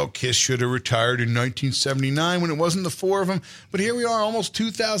that say, oh, Kiss should have retired in 1979 when it wasn't the four of them. But here we are, almost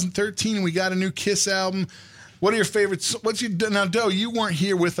 2013, and we got a new Kiss album. What are your favorites? Now, Doe, you weren't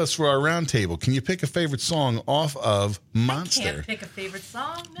here with us for our roundtable. Can you pick a favorite song off of Monster? I can't pick a favorite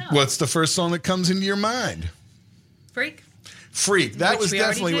song, no. What's the first song that comes into your mind? Freak. That was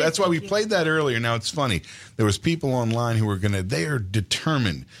definitely, that's why we played that earlier. Now, it's funny. There was people online who were they are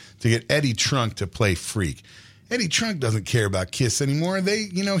determined to get Eddie Trunk to play Freak. Eddie Trunk doesn't care about Kiss anymore.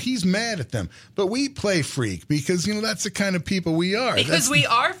 He's mad at them. But we play Freak because, that's the kind of people we are. Because we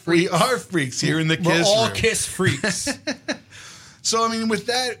are freaks. We are freaks here in the Kiss We're all room. Kiss freaks. So, I mean, with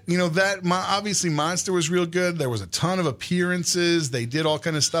that, obviously Monster was real good. There was a ton of appearances. They did all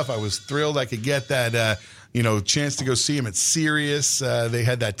kind of stuff. I was thrilled I could get that, chance to go see him at Sirius. They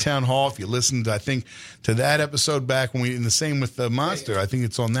had that town hall. If you listened, I think, to that episode back when in the same with the Monster, I think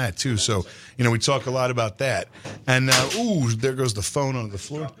it's on that too. So, we talk a lot about that. And, there goes the phone on the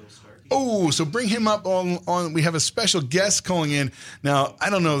floor. Oh, so bring him up on. We have a special guest calling in. Now, I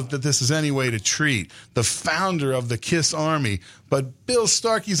don't know that this is any way to treat the founder of the Kiss Army, but Bill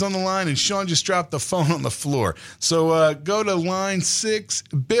Starkey's on the line, and Sean just dropped the phone on the floor. So go to line 6.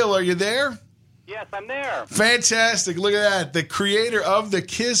 Bill, are you there? Yes, I'm there. Fantastic. Look at that. The creator of the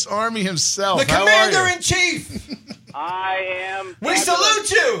Kiss Army himself. The Commander-in-Chief. I am. We salute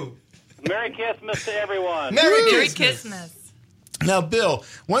you. Merry Christmas to everyone. Merry Christmas. Now, Bill,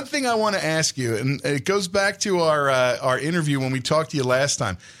 one thing I want to ask you, and it goes back to our interview when we talked to you last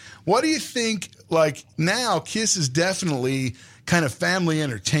time. What do you think, like, now Kiss is definitely kind of family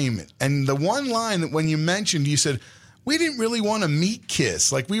entertainment? And the one line that when you mentioned, you said, we didn't really want to meet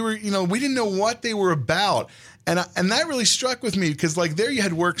Kiss. Like we didn't know what they were about. And that really struck with me because like there you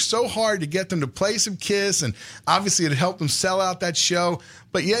had worked so hard to get them to play some Kiss, and obviously it helped them sell out that show.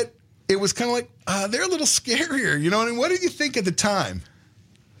 But yet it was kind of like they're a little scarier. You know what I mean? What did you think at the time?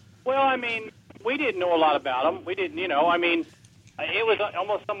 Well, I mean, we didn't know a lot about him. We didn't, I mean, it was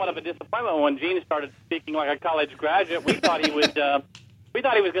almost somewhat of a disappointment when Gene started speaking like a college graduate. We thought he would, we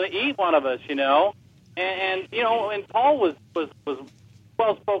thought he was going to eat one of us, and Paul was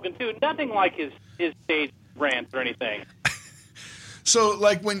well spoken too. Nothing like his stage rants or anything. So,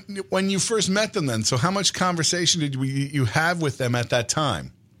 like when you first met them, then, so how much conversation did you have with them at that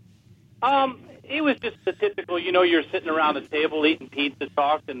time? It was just the typical, you're sitting around the table eating pizza,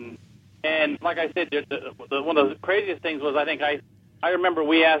 talking, and like I said, one of the craziest things was I remember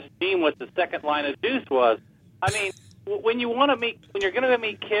we asked Gene what the second line of Deuce was. I mean, when you're going to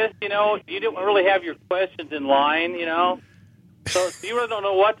meet Kiss, you don't really have your questions in line, so you really don't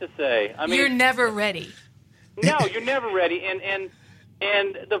know what to say. I mean, you're never ready. No, you're never ready, and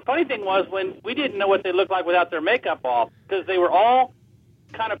the funny thing was when we didn't know what they looked like without their makeup off, because they were all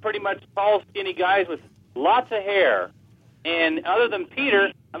kind of pretty much tall, skinny guys with lots of hair. And other than Peter,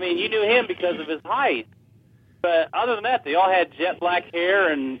 I mean, you knew him because of his height. But other than that, they all had jet black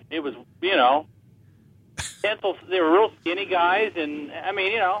hair, and it was, pencil. They were real skinny guys, and I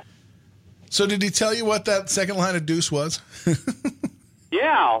mean, So did he tell you what that second line of Deuce was?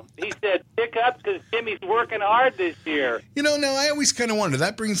 Yeah, he said, pick up because Jimmy's working hard this year. Now I always kind of wonder.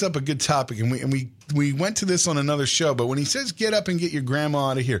 That brings up a good topic, and we went to this on another show. But when he says get up and get your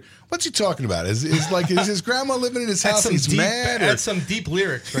grandma out of here, what's he talking about? Is his grandma living in his house? He's mad. That's some deep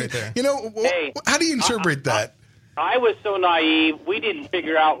lyrics right there. How do you interpret that? I was so naive. We didn't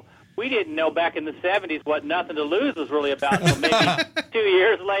know back in the 70s what Nothing to Lose was really about until maybe 2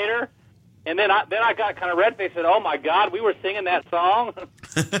 years later. And then I got kind of red-faced and said, oh, my God, we were singing that song?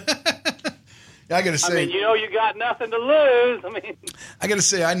 I got to say, you got nothing to lose. I got to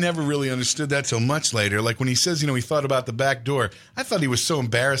say, I never really understood that till much later. Like when he says, he thought about the back door. I thought he was so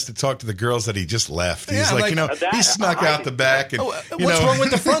embarrassed to talk to the girls that he just left. He's he snuck out the back. And, what's wrong with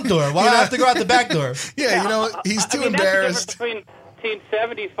the front door? Why do I have to go out the back door? Yeah, he's too embarrassed. That's between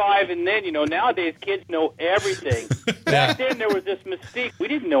 75 and then, nowadays kids know everything. Back then there was this mystique. We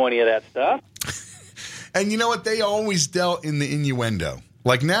didn't know any of that stuff. And you know what? They always dealt in the innuendo.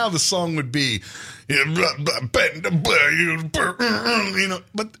 Like now the song would be, but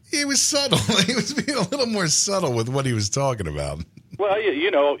it was subtle. He was being a little more subtle with what he was talking about. Well,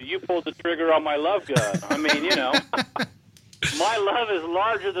 you pulled the trigger on my love gun. I mean, my love is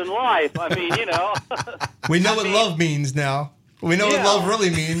larger than life. I mean, We know what love means now. We know what love really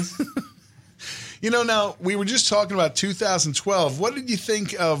means. Now, we were just talking about 2012. What did you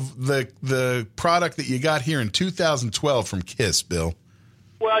think of the product that you got here in 2012 from Kiss, Bill?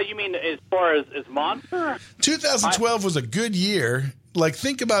 Well, you mean as far as Monster? 2012 was a good year. Like,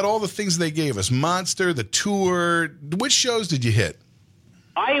 think about all the things they gave us. Monster, the tour. Which shows did you hit?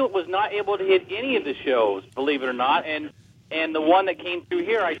 I was not able to hit any of the shows, believe it or not. And the one that came through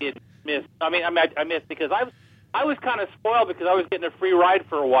here, I did miss. I missed because I was kind of spoiled because I was getting a free ride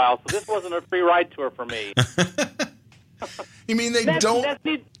for a while, so this wasn't a free ride tour for me. You mean they don't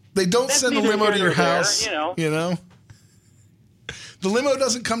send the limo to your house? There, The limo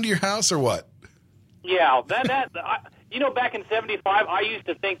doesn't come to your house, or what? Yeah, back in '75, I used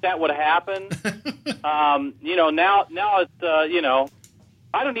to think that would happen. Now it's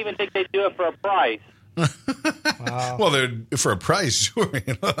I don't even think they do it for a price. Wow. Well, they're for a price, sure.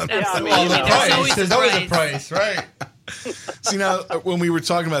 There's always a price, right? See, now, when we were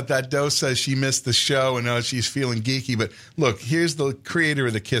talking about that, Doe says she missed the show and now she's feeling geeky. But look, here's the creator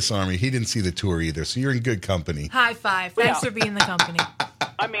of the Kiss Army. He didn't see the tour either, so you're in good company. High five. Thanks for being the company.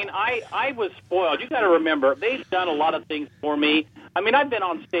 I mean, I was spoiled. You got to remember, they've done a lot of things for me. I mean, I've been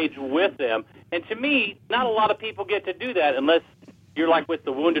on stage with them. And to me, not a lot of people get to do that unless you're like with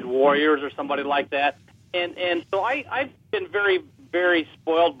the Wounded Warriors or somebody like that. And so I've been very, very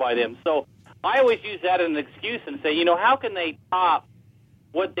spoiled by them. So I always use that as an excuse and say, how can they top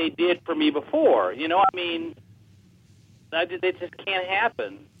what they did for me before? It just can't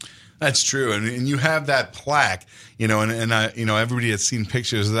happen. That's true, and you have that plaque, and everybody has seen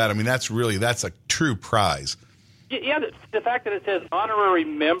pictures of that. I mean, that's a true prize. Yeah, the fact that it says honorary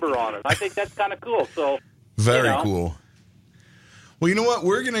member on it, I think that's kind of cool. So very cool. Well, you know what?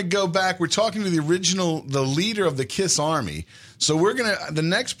 We're going to go back. We're talking to the leader of the Kiss Army. So the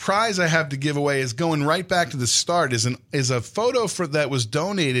next prize I have to give away is going right back to the start. Is a photo that was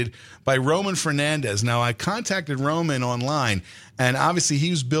donated by Roman Fernandez. Now, I contacted Roman online, And obviously,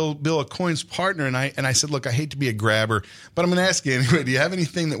 he was Bill Aucoin's partner. And I said, look, I hate to be a grabber, but I'm going to ask you anyway, do you have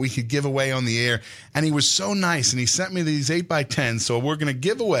anything that we could give away on the air? And he was so nice, and he sent me these 8x10. So we're going to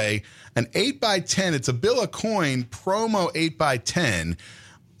give away an 8x10. It's a Bill Aucoin promo 8x10.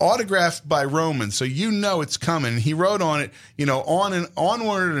 Autographed by Roman, so you know it's coming. He wrote on it,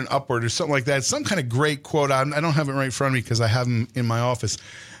 onward and upward or something like that. Some kind of great quote. I don't have it right in front of me because I have them in my office.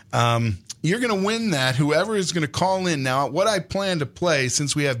 You're going to win that. Whoever is going to call in now, what I plan to play,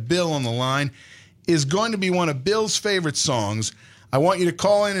 since we have Bill on the line, is going to be one of Bill's favorite songs. I want you to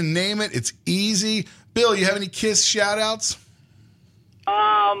call in and name it. It's easy. Bill, you have any Kiss shout-outs?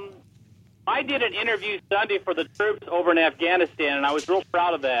 I did an interview Sunday for the troops over in Afghanistan, and I was real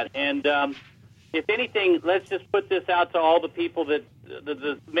proud of that. And if anything, let's just put this out to all the people that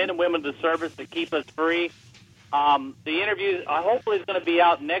the men and women of the service that keep us free. The interview hopefully is going to be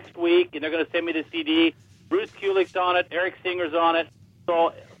out next week, and they're going to send me the CD. Bruce Kulick's on it, Eric Singer's on it.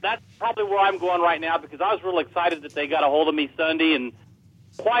 So that's probably where I'm going right now, because I was real excited that they got a hold of me Sunday, and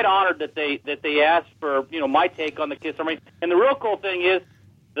quite honored that they asked for my take on the Kiss Army. And the real cool thing is,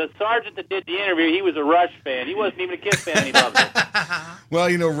 the sergeant that did the interview, he was a Rush fan. He wasn't even a Kiss fan, and he loved it. Well,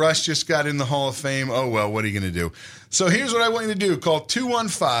 Rush just got in the Hall of Fame. Oh, well, what are you going to do? So here's what I want you to do. Call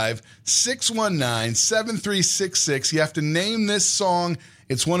 215-619-7366. You have to name this song.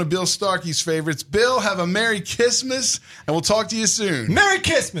 It's one of Bill Starkey's favorites. Bill, have a Merry Kissmas, and we'll talk to you soon. Merry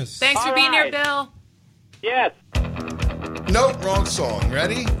Christmas. Thanks for being here, Bill. Yes. Nope, wrong song.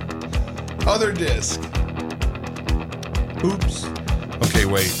 Ready? Other disc. Oops. Okay,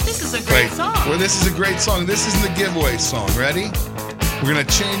 wait. This is a great song. Well, this is a great song. This isn't the giveaway song. Ready? We're going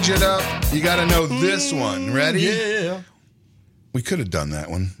to change it up. You got to know this one. Ready? Yeah. We could have done that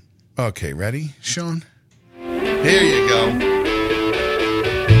one. Okay, ready, Sean? Here you go.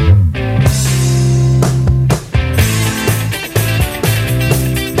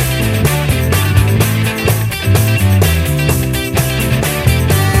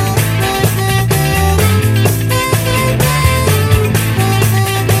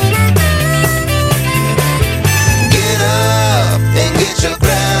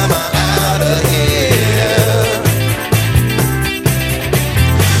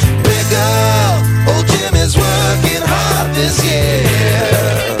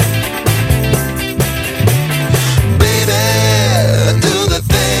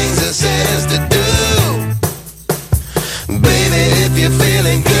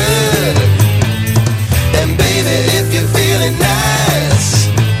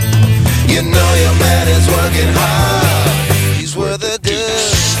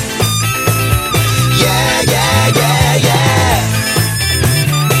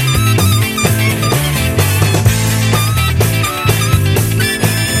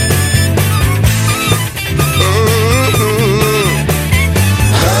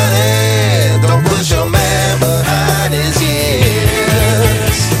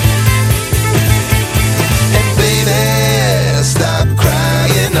 Stop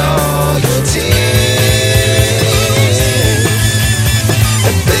crying all your tears.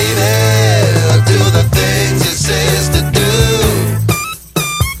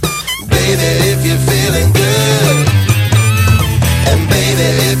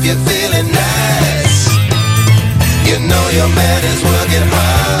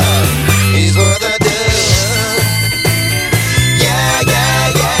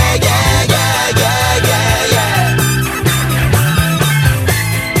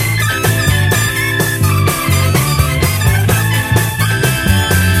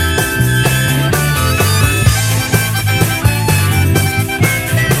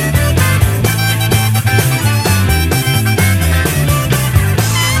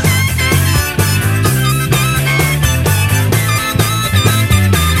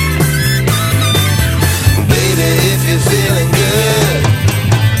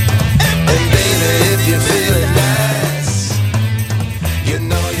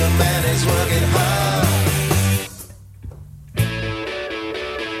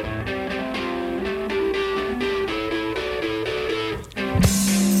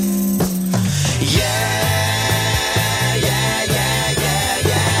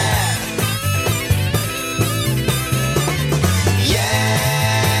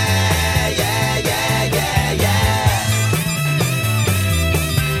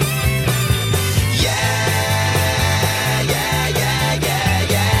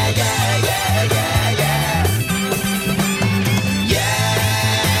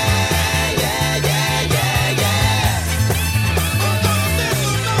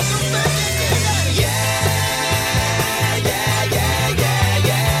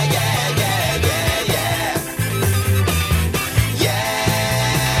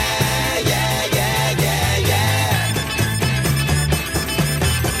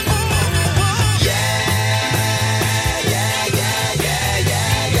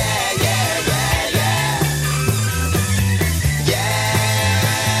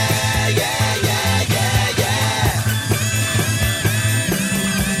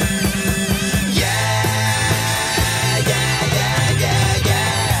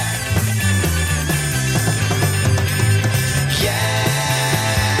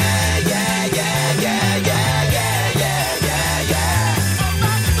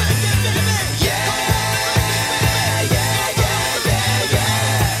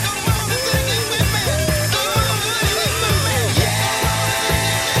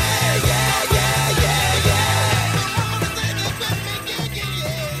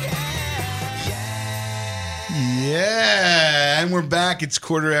 back. It's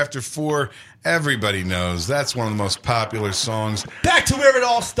 4:15. Everybody knows that's one of the most popular songs. Back to where it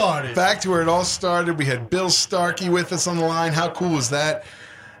all started. Back to where it all started. We had Bill Starkey with us on the line. How cool is that?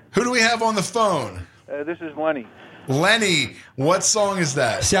 Who do we have on the phone? This is Lenny. Lenny, what song is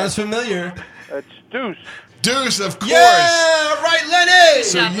that? Sounds familiar. It's Deuce. Deuce, of course. Yeah, right,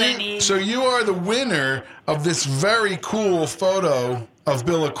 Lenny. So you are the winner of this very cool photo of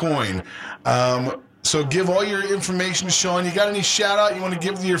Bill Aucoin. So give all your information to Sean. You got any shout out you want to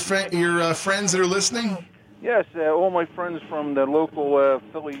give to your friends that are listening? Yes, all my friends from the local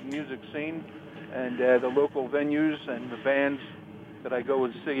Philly music scene and the local venues and the bands that I go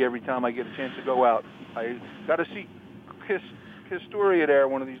and see every time I get a chance to go out. I got to see Kistoria there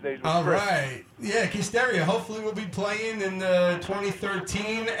one of these days. All right. Yeah, Kistoria. Hopefully we'll be playing in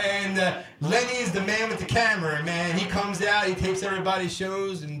 2013. And Lenny is the man with the camera, man. He comes out, he tapes everybody's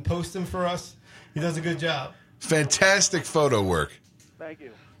shows and posts them for us. He does a good job. Fantastic photo work. Thank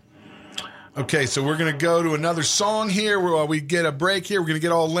you. Okay, so we're going to go to another song here while we get a break here. We're going to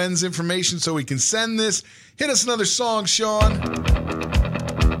get all Len's information so we can send this. Hit us another song, Sean.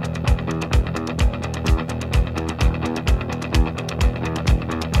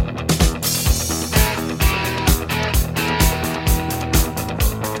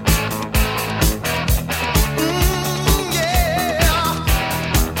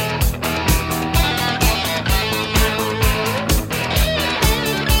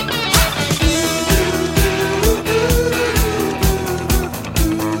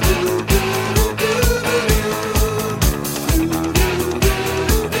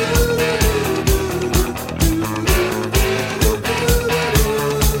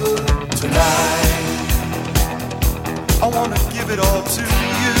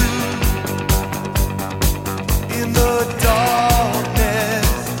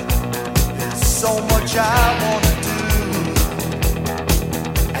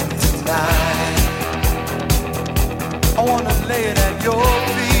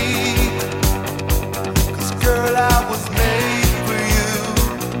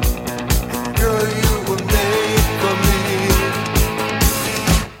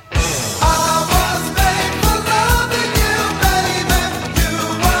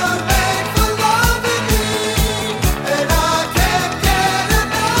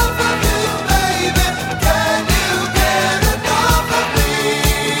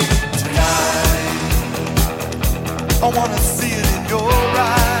 I wanna see it in your eyes.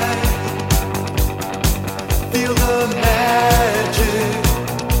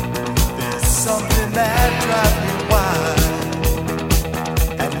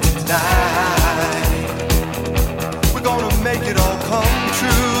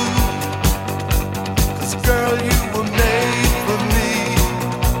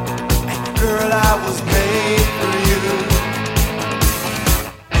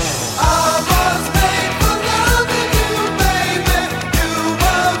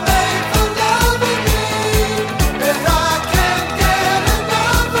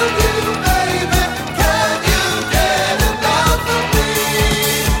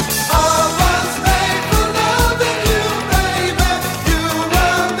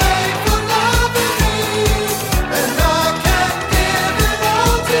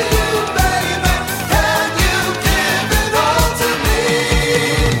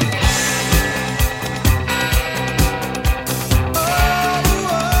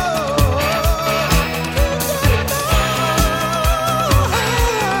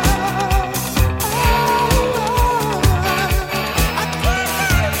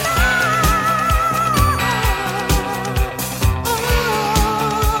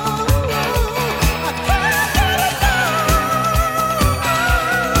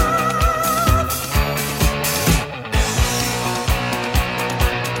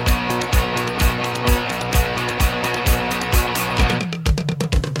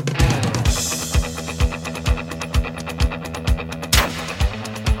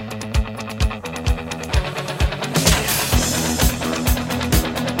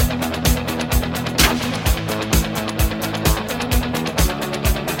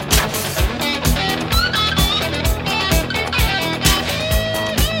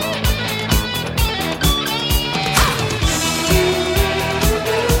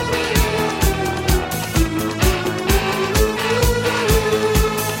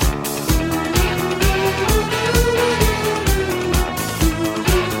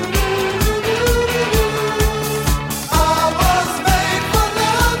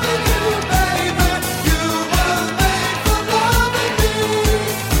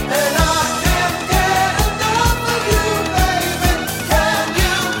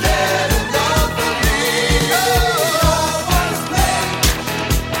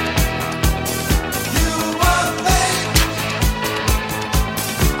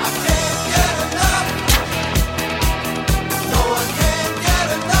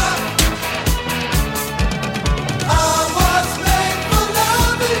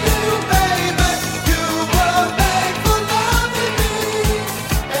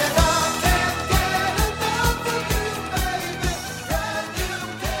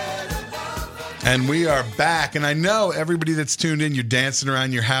 And we are back. And I know everybody that's tuned in, you're dancing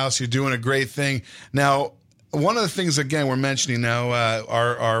around your house. You're doing a great thing. Now, one of the things, again, we're mentioning now,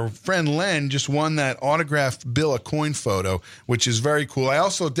 our friend Len just won that autographed Bill a Coin photo, which is very cool. I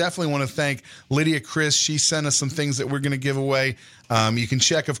also definitely want to thank Lydia Chris. She sent us some things that we're going to give away. You can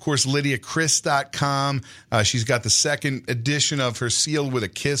check, of course, LydiaChris.com. She's got the second edition of her Sealed with a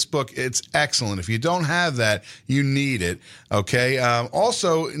Kiss book. It's excellent. If you don't have that, you need it. Okay.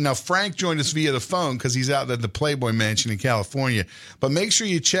 Also, now Frank joined us via the phone because he's out at the Playboy Mansion in California. But make sure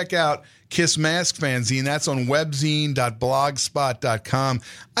you check out Kiss Mask Fanzine. That's on webzine.blogspot.com.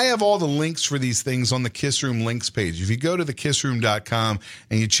 I have all the links for these things on the Kiss Room links page. If you go to thekissroom.com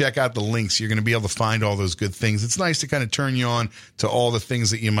and you check out the links, you're going to be able to find all those good things. It's nice to kind of turn you on to all the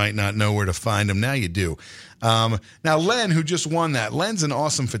things that you might not know where to find them. Now you do. Now, Len, who just won that, Len's an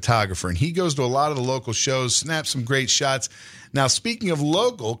awesome photographer, and he goes to a lot of the local shows, snaps some great shots. Now, speaking of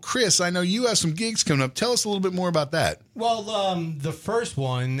local, Chris, I know you have some gigs coming up. Tell us a little bit more about that. Well, the first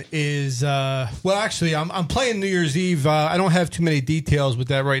one is, actually, I'm playing New Year's Eve. I don't have too many details with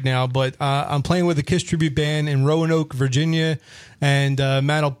that right now, but I'm playing with the Kiss Tribute Band in Roanoke, Virginia, and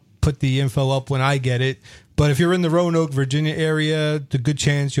Matt will put the info up when I get it. But if you're in the Roanoke, Virginia area, the good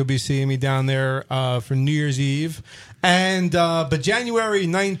chance you'll be seeing me down there for New Year's Eve. And but January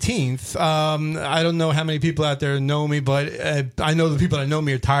 19th, I don't know how many people out there know me, but I know the people that know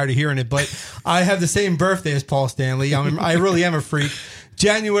me are tired of hearing it. But I have the same birthday as Paul Stanley. I really am a freak.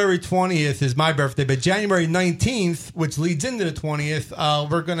 January 20th is my birthday, but January 19th, which leads into the 20th,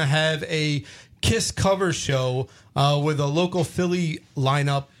 we're going to have a Kiss cover show with a local Philly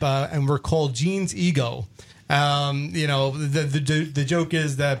lineup, and we're called Gene's Ego. The joke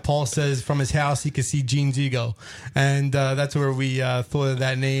is that Paul says from his house he can see Gene's Ego, and that's where we thought of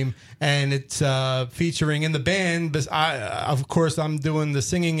that name. And it's featuring in the band. But of course, I'm doing the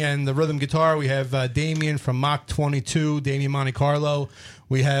singing and the rhythm guitar. We have Damien from Mach 22, Damien Monte Carlo.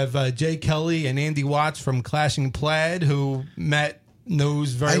 We have Jay Kelly and Andy Watts from Clashing Plaid, who Matt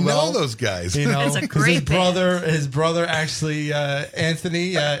knows very well. I know those guys. You know, it's a great his brother actually,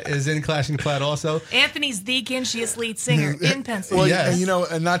 Anthony, is in Clashing Plaid also. Anthony's the Kinshas lead singer in Pennsylvania. Well, Yes. and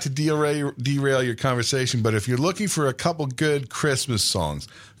and not to derail your conversation, but if you're looking for a couple good Christmas songs,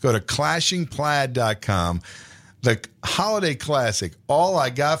 go to clashingplaid.com. The holiday classic, All I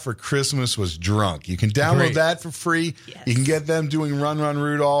Got for Christmas Was Drunk. You can download Great. that for free. Yes. You can get them doing Run, Run,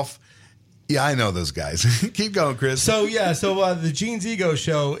 Rudolph. Yeah, I know those guys. Keep going, Chris. So the Gene's Ego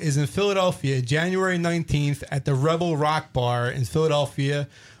show is in Philadelphia, January 19th at the Rebel Rock Bar in Philadelphia,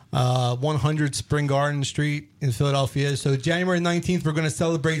 100 Spring Garden Street in Philadelphia. So January 19th, we're going to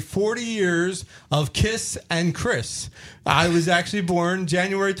celebrate 40 years of Kiss and Chris. I was actually born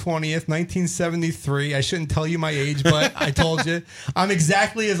January 20th, 1973. I shouldn't tell you my age, but I told you. I'm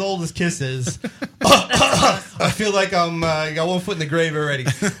exactly as old as Kiss is. I feel like I got one foot in the grave already.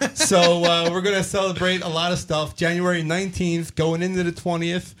 So we're going to celebrate a lot of stuff. January 19th, going into the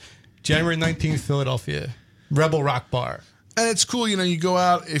 20th. January 19th, Philadelphia. Rebel Rock Bar. And it's cool, you go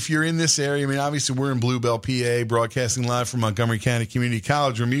out if you're in this area. I mean, obviously, we're in Bluebell, PA, broadcasting live from Montgomery County Community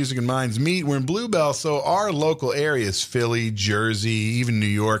College, where music and minds meet. We're in Bluebell, so our local areas, Philly, Jersey, even New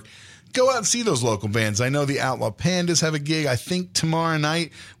York. Go out and see those local bands. I know the Outlaw Pandas have a gig, I think, tomorrow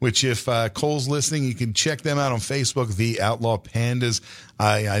night, which if Cole's listening, you can check them out on Facebook, the Outlaw Pandas.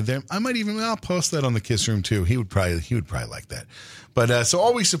 I might even, I'll post that on the Kiss Room, too. He would probably like that. But so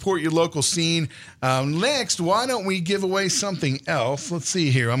always support your local scene. Next, why don't we give away something else? Let's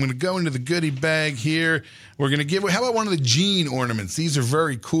see here. I'm going to go into the goodie bag here. We're going to give away, how about one of the Gene ornaments? These are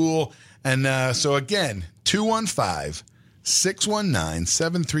very cool. And so again,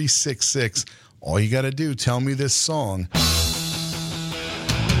 215-619-7366. All you got to do, tell me this song.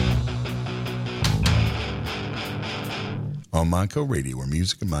 On Monco Radio, where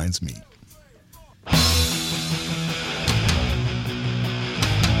music and minds meet.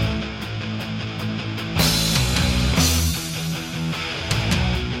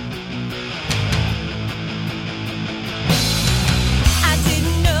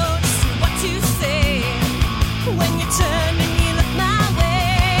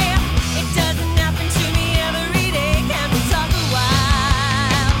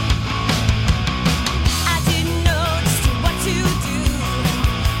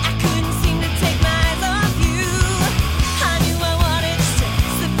 Couldn't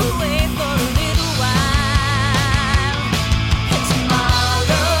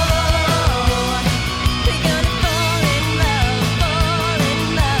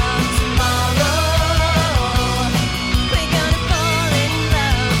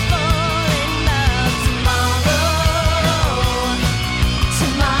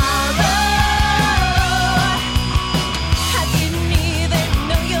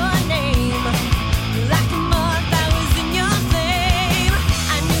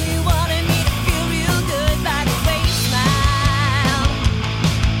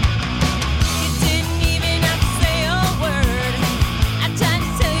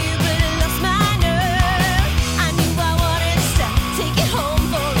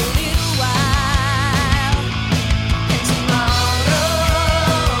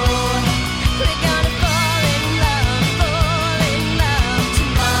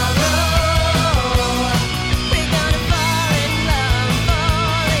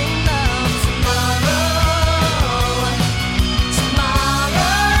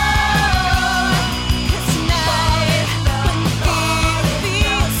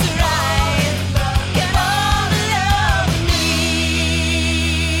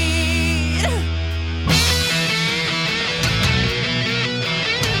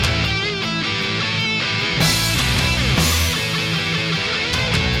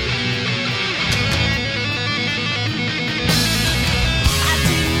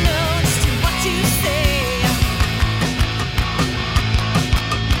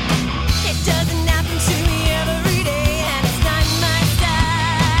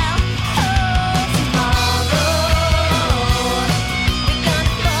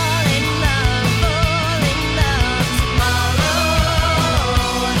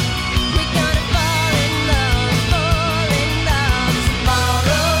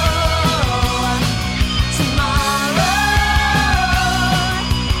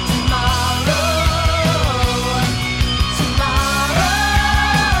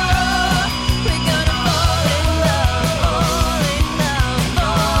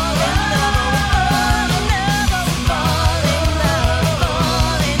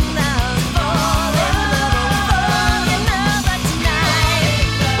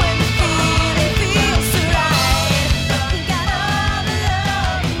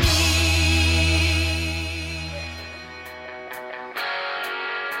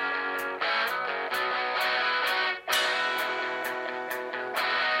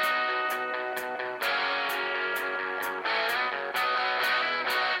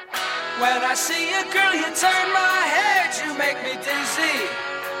When I see you, girl, you turn my head, you make me dizzy.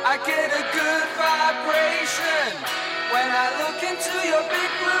 I get a good vibration. When I look into your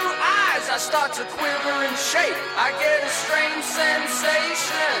big blue eyes, I start to quiver and shake. I get a strange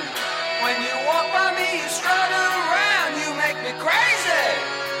sensation. When you walk by me, you strut around, you make me crazy.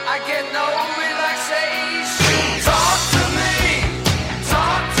 I get no relaxation. Talk to me,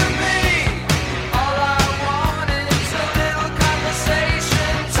 talk to me. All I want is a little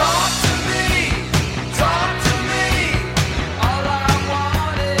conversation. Talk to me, talk to me. All I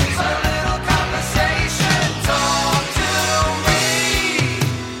want is a little conversation. Talk to me.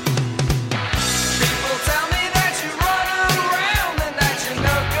 People tell me that you run around and that you're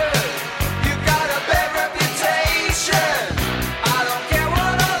no good. You got a bad reputation. I don't care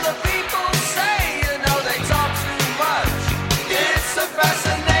what other people say, you know they talk too much. It's a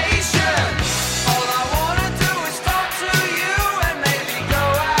fascination. All I wanna do is talk to you and maybe go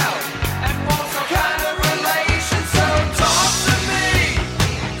out and form some kind of relation. So talk to me,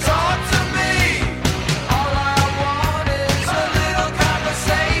 talk to me. All I want is a little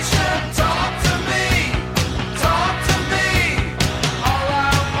conversation. Talk to me, talk to me. All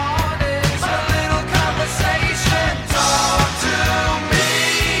I want is a little conversation. Talk to me,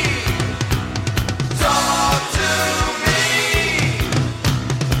 talk to me,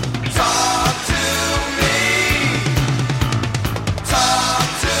 talk to me, talk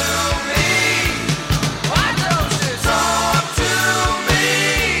to me. Why don't you talk to me?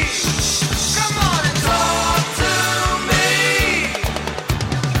 Come on and talk to me.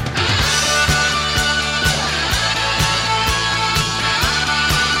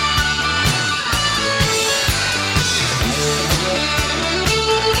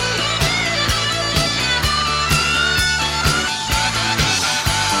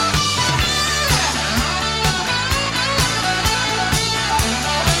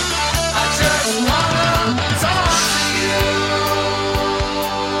 I just wanna talk to you.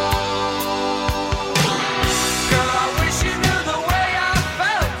 Girl, I wish you knew the way I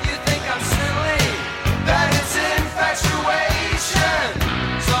felt. You think I'm silly, that it's infatuation.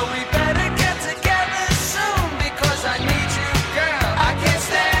 So we better get together soon because I need you, girl. I can't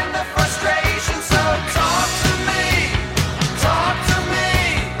stand the frustration. So talk to me, talk to me.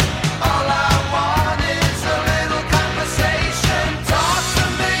 All I want is a little conversation. Talk to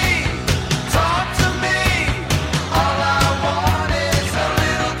me, talk to me. All I want is a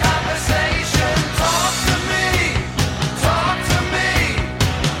little conversation. Talk to me, talk to me.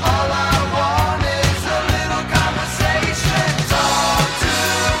 All I want is a little conversation. Talk to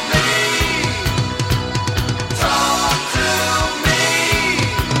me, talk to me,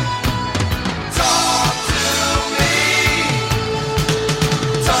 talk to me,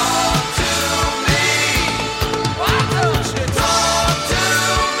 talk to me. Why don't you talk to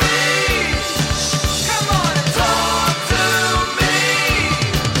me? Come on and talk to me.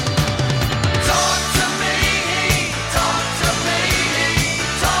 Talk to me, talk to me,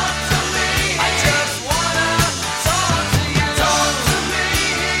 talk to me. I just wanna talk to you. Talk to me,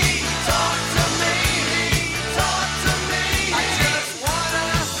 talk to me, talk to me. I just wanna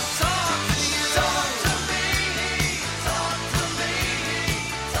talk to you. Talk to me, talk to me,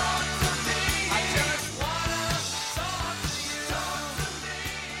 talk to me. I just wanna talk to you.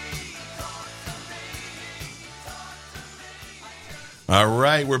 Talk to All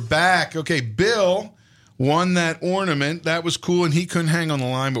right, we're back. Okay, Bill won that ornament. That was cool, and he couldn't hang on the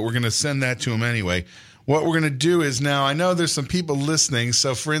line, but we're going to send that to him anyway. What we're going to do is now, I know there's some people listening,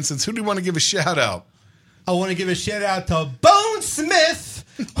 so for instance, who do you want to give a shout out? I want to give a shout out to Bones Smith,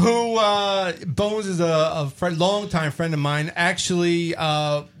 who Bones is a longtime friend of mine. Actually,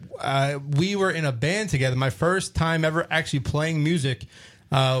 we were in a band together. My first time ever actually playing music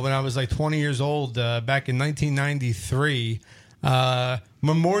when I was like 20 years old, back in 1993.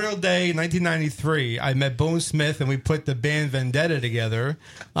 Memorial Day 1993, I met Bones Smith and we put the band Vendetta together.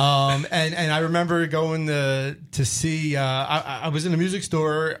 And I remember going to see. I was in a music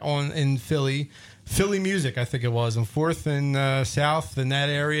store in Philly Music, I think it was, on 4th and South in that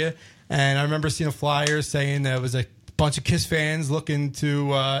area. And I remember seeing a flyer saying there was a bunch of Kiss fans looking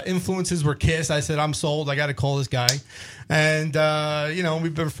to influences were Kiss. I said, I'm sold. I got to call this guy. And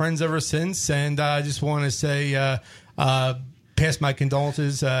we've been friends ever since. And I just want to say. Pass my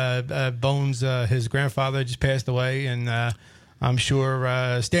condolences. Bones, his grandfather, just passed away, and I'm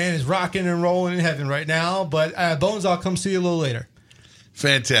sure Stan is rocking and rolling in heaven right now. But Bones, I'll come see you a little later.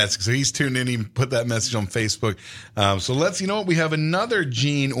 Fantastic. So he's tuned in. He put that message on Facebook. So you know what? We have another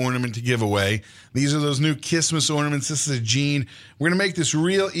Gene ornament to give away. These are those new Kissmas ornaments. This is a Gene. We're going to make this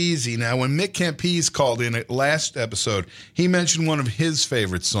real easy. Now, when Mick Campese called in at last episode, he mentioned one of his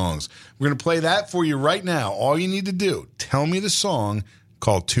favorite songs. We're going to play that for you right now. All you need to do, tell me the song.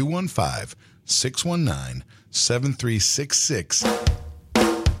 Call 215-619-7366.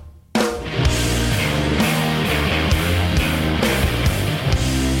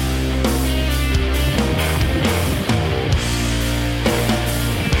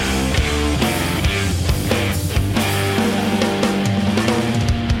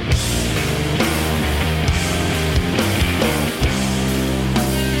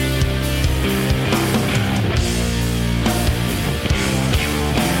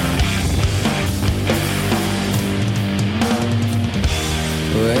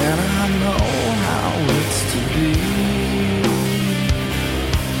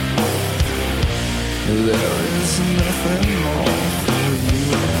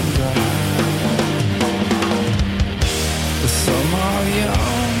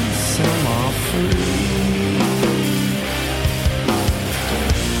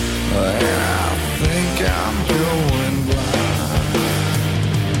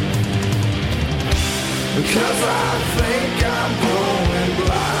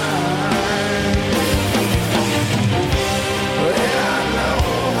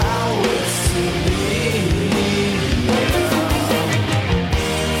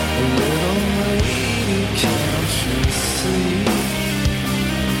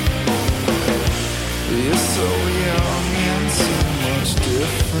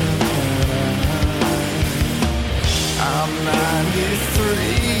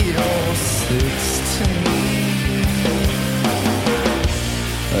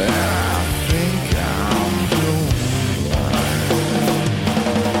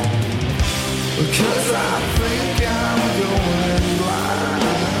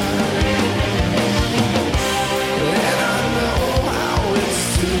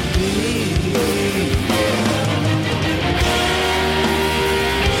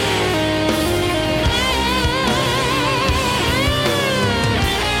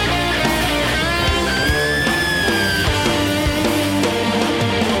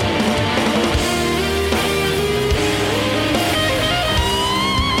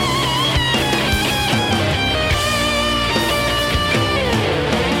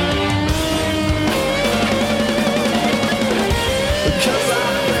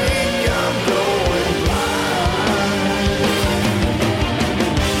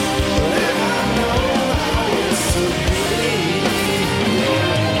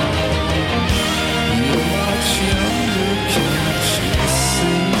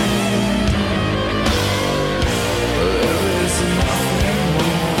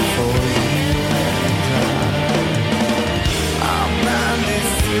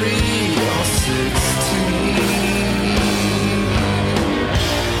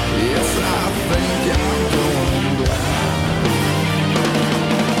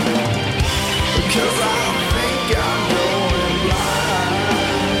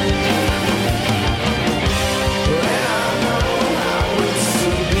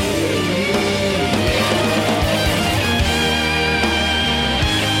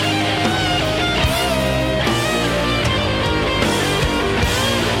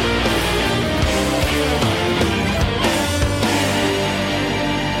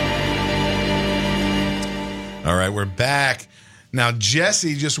 We're back. Now,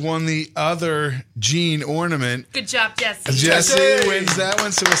 Jesse just won the other Gene ornament. Good job, Jesse. Jesse wins that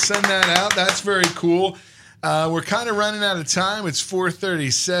one, so we'll send that out. That's very cool. We're kind of running out of time. It's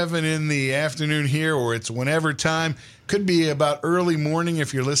 4:37 in the afternoon here, or it's whenever time. Could be about early morning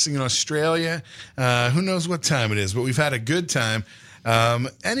if you're listening in Australia. Who knows what time it is, but we've had a good time.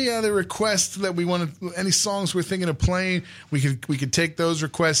 Any other requests that we want to, any songs we're thinking of playing, we could take those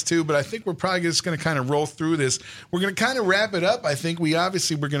requests too, but I think we're probably just going to kind of roll through this. We're going to kind of wrap it up. I think we're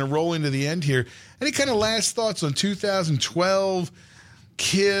going to roll into the end here. Any kind of last thoughts on 2012,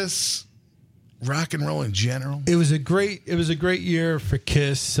 Kiss, rock and roll in general? It was a great year for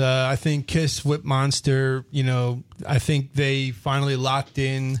Kiss. I think Kiss Whip Monster, I think they finally locked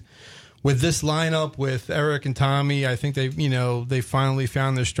in with this lineup with Eric and Tommy. I think they finally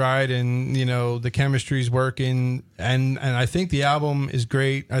found their stride, and the chemistry's working, and I think the album is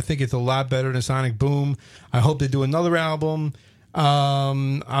great. I think it's a lot better than Sonic Boom. I hope they do another album.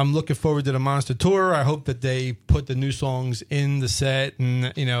 I'm looking forward to the Monster Tour. I hope that they put the new songs in the set,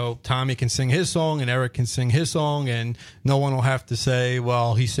 and Tommy can sing his song and Eric can sing his song, and no one will have to say,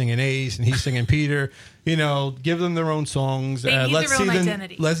 well, he's singing Ace and he's singing Peter. Give them their own songs. They need their own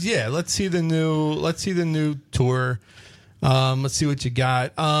identity. Let's see the new tour. Let's see what you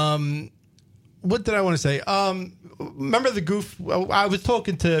got. What did I want to say? Remember the goof? I was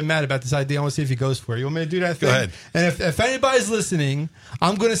talking to Matt about this idea. I want to see if he goes for it. You want me to do that thing? Go ahead. And if anybody's listening,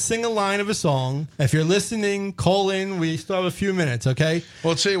 I'm going to sing a line of a song. If you're listening, call in. We still have a few minutes, okay?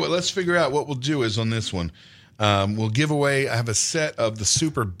 Well, I'll tell you what. Let's figure out what we'll do is on this one. We'll give away, I have a set of the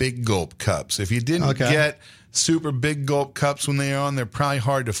Super Big Gulp cups. If you didn't get Super Big Gulp cups when they are on, they're probably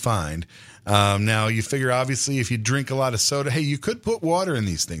hard to find. Now, you figure, obviously, if you drink a lot of soda, hey, you could put water in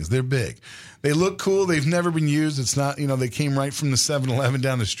these things. They're big. They look cool. They've never been used. It's not, they came right from the 7-Eleven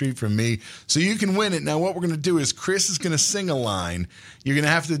down the street from me. So you can win it. Now, what we're going to do is Chris is going to sing a line. You're going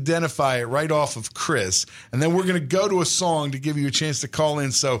to have to identify it right off of Chris. And then we're going to go to a song to give you a chance to call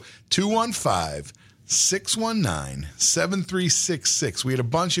in. So 215-619-7366. We had a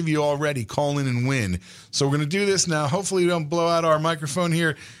bunch of you already call in and win. So we're going to do this now. Hopefully we don't blow out our microphone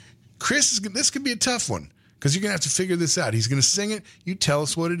here. Chris, this could be a tough one because you're going to have to figure this out. He's going to sing it. You tell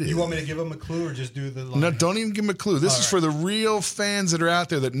us what it is. You want me to give him a clue or just do the line? No, don't even give him a clue. This is for the real fans that are out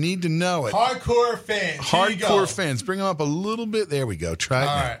there that need to know it. Hardcore fans. Hardcore fans. Bring them up a little bit. There we go. Try it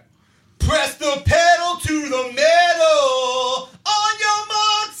now. All right. Press the pedal to the metal. On your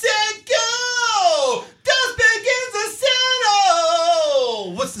marks and go. Dust begins to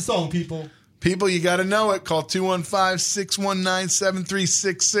settle. What's the song, people? People, you got to know it. Call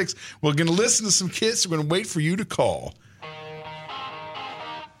 215-619-7366. We're going to listen to some Kiss. We're going to wait for you to call.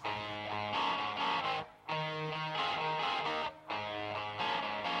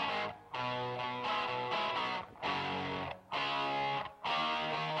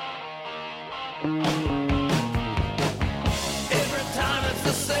 Every time it's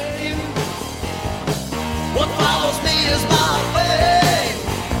the same. What follows me is my way.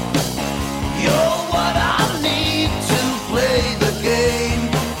 You're what I need to play the game.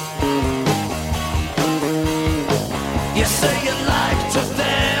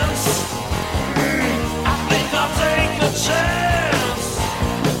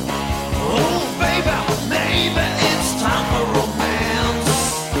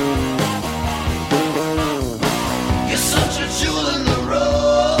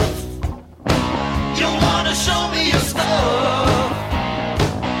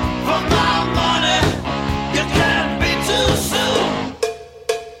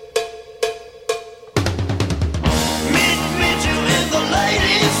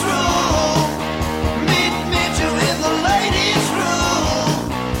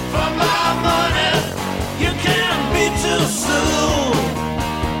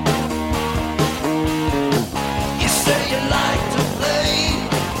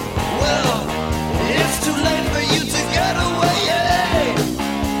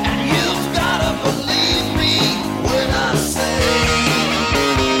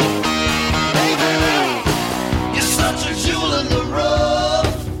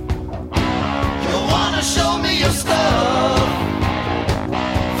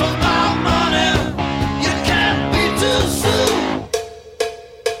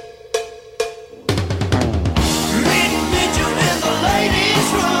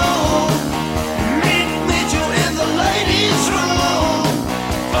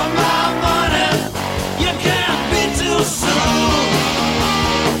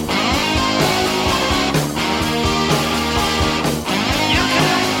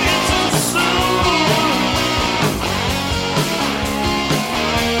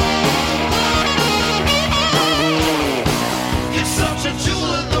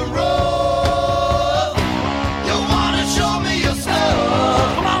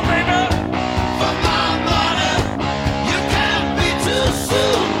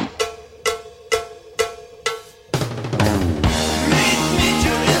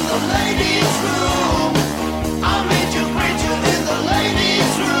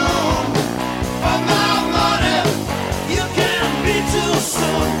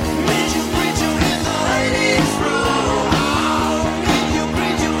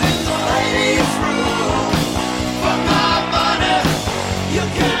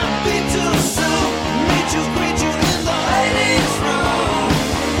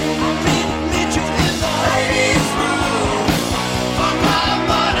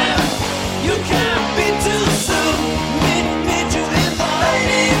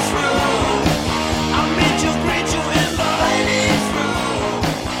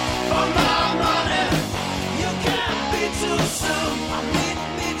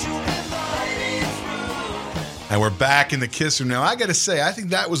 back in the Kiss Room. Now, I got to say, I think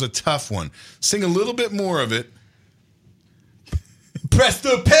that was a tough one. Sing a little bit more of it. Press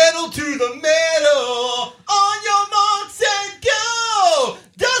the pedal to the metal. On your marks and go.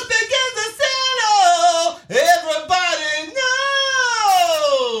 Just begin to settle. Everybody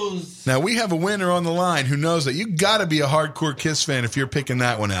knows. Now, we have a winner on the line who knows that you got to be a hardcore Kiss fan if you're picking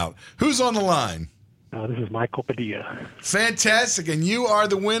that one out. Who's on the line? This is Michael Padilla. Fantastic. And you are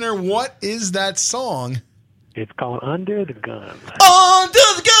the winner. What is that song? It's called Under the Gun. Under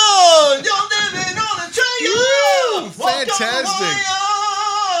the gun. You're living on a train. Fantastic.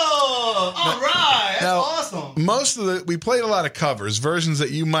 All right. That's Now, awesome. We played a lot of covers, versions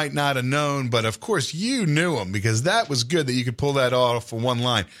that you might not have known, but of course you knew them because that was good that you could pull that off for one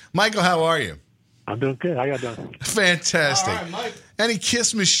line. Michael, how are you? I'm doing good. How y'all doing? Fantastic. All right, Mike. Any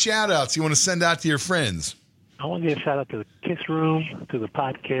Kissmas shout-outs you want to send out to your friends? I want to give a shout out to the Kiss Room, to the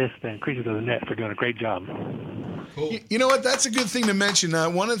podcast, and Creatures of the Net for doing a great job. Cool. You know what? That's a good thing to mention.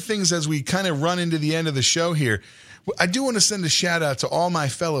 One of the things as we kind of run into the end of the show here, I do want to send a shout out to all my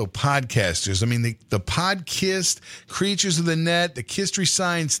fellow podcasters. I mean, the Podkist, Creatures of the Net, the Kistry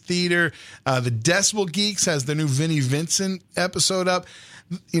Science Theater, the Decibel Geeks has their new Vinnie Vincent episode up.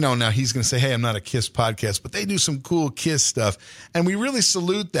 You know, now he's going to say, hey, I'm not a Kiss podcast, but they do some cool Kiss stuff. And we really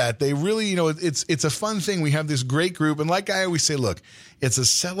salute that. They really, you know, it's a fun thing. We have this great group. And like I always say, look, it's a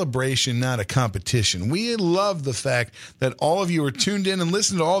celebration, not a competition. We love the fact that all of you are tuned in and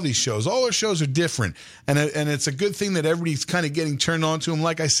listen to all these shows. All our shows are different. And it's a good thing that everybody's kind of getting turned on to them.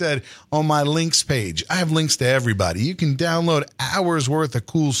 Like I said, on my links page, I have links to everybody. You can download hours worth of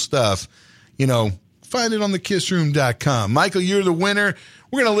cool stuff. You know, find it on thekissroom.com. Michael, you're the winner.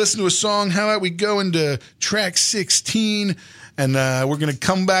 We're going to listen to a song. How about we go into track 16, and we're going to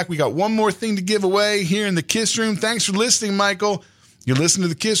come back. We got one more thing to give away here in the Kiss Room. Thanks for listening, Michael. You're listening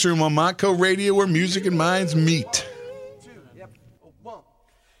to the Kiss Room on Montco Radio, where music and minds meet.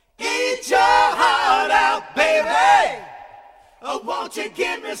 Eat your heart out, baby. Oh, won't you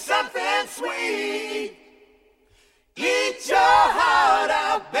give me something sweet? Eat your heart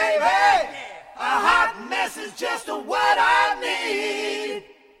out, baby. A hot mess is just what I need.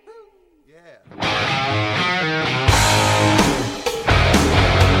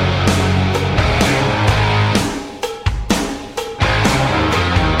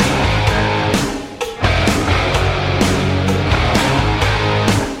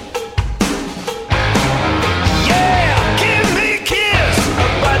 Yeah, give me a kiss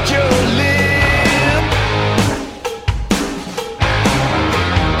about your lip.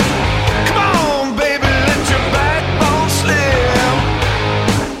 Come on, baby, let your backbone slip.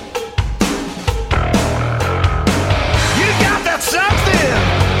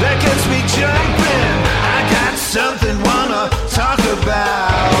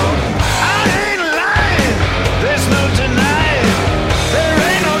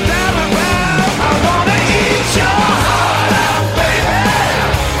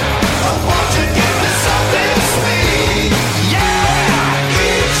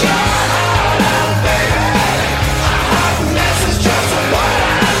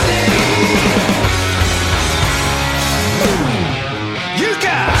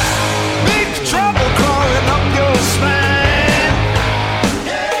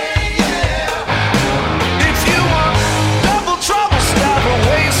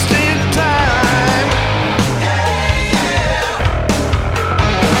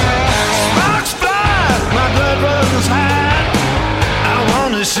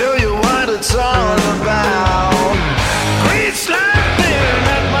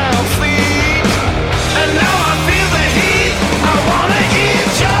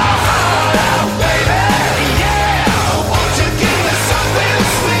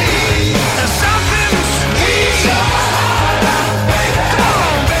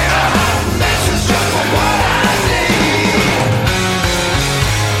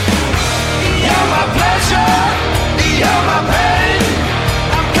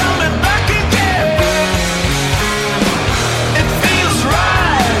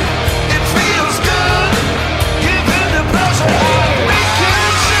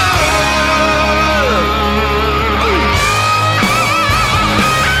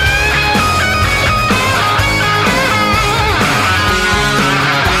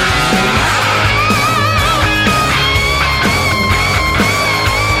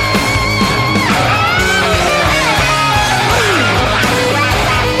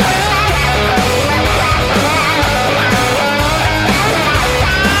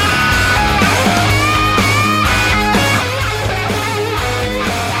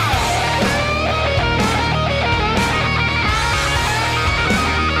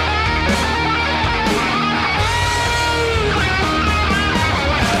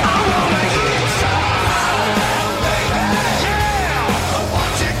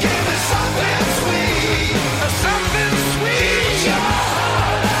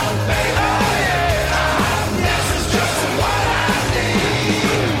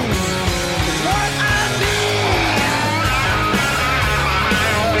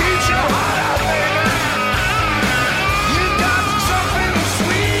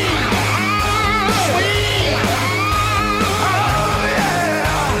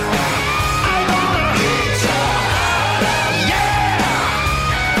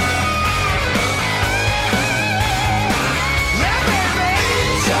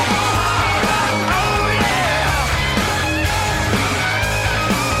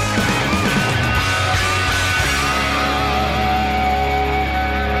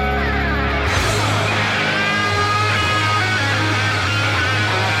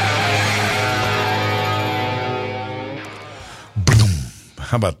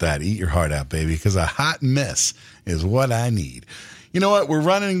 How about that? Eat your heart out, baby, because a hot mess is what I need. You know what? We're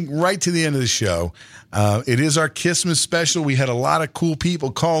running right to the end of the show. It is our Kissmas special. We had a lot of cool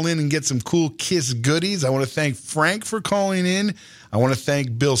people call in and get some cool Kiss goodies. I want to thank Frank for calling in. I want to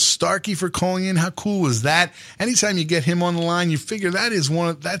thank Bill Starkey for calling in. How cool was that? Anytime you get him on the line, you figure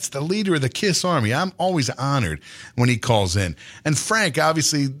that's the leader of the Kiss Army. I'm always honored when he calls in. And Frank,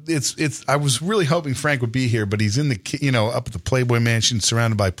 obviously, I was really hoping Frank would be here, but he's in up at the Playboy Mansion,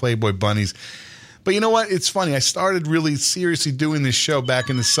 surrounded by Playboy bunnies. But you know what? It's funny. I started really seriously doing this show back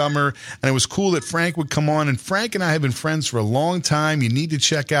in the summer, and it was cool that Frank would come on. And Frank and I have been friends for a long time. You need to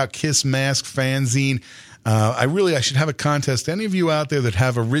check out Kiss Mask fanzine. I should have a contest. Any of you out there that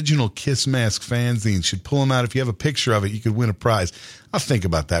have original Kiss Mask fanzines should pull them out. If you have a picture of it, you could win a prize. I'll think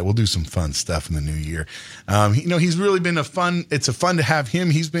about that. We'll do some fun stuff in the new year. He's really been it's a fun to have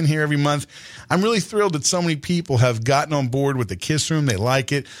him. He's been here every month. I'm really thrilled that so many people have gotten on board with the Kiss Room. They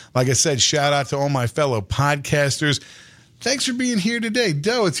like it. Like I said, shout out to all my fellow podcasters. Thanks for being here today.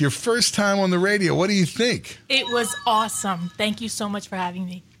 Doe, it's your first time on the radio. What do you think? It was awesome. Thank you so much for having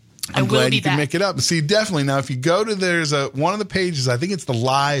me. I'm glad you can make it up. See, definitely. Now, if you go to, there's one of the pages, I think it's the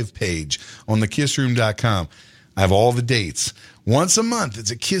live page on thekissroom.com. I have all the dates. Once a month,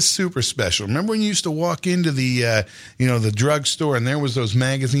 it's a Kiss Super Special. Remember when you used to walk into the drugstore and there was those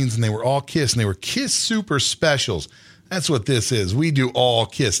magazines and they were all Kiss and they were Kiss Super Specials? That's what this is. We do all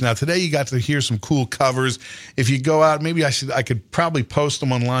Kiss. Now, today you got to hear some cool covers. If you go out, maybe I could probably post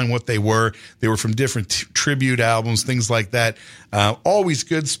them online what they were. They were from different tribute albums, things like that. Always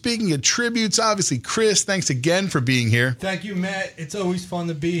good. Speaking of tributes, obviously, Chris, thanks again for being here. Thank you, Matt. It's always fun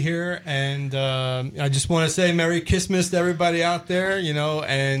to be here. And I just want to say Merry Kissmas to everybody out there,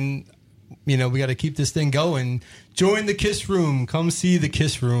 and we got to keep this thing going. Join the Kiss Room. Come see the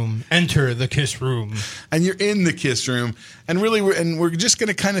Kiss Room. Enter the Kiss Room. And you're in the Kiss Room. And really, we're just going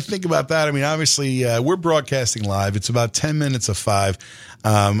to kind of think about that. I mean, obviously, we're broadcasting live. It's about 10 minutes of 5.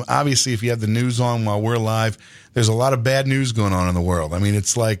 Obviously, if you have the news on while we're live, there's a lot of bad news going on in the world. I mean,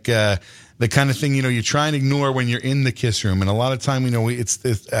 it's like the kind of thing, you try and ignore when you're in the Kiss Room. And a lot of time,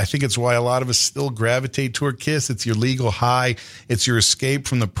 I think it's why a lot of us still gravitate toward Kiss. It's your legal high. It's your escape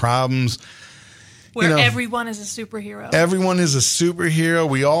from the problems. Where everyone is a superhero. Everyone is a superhero.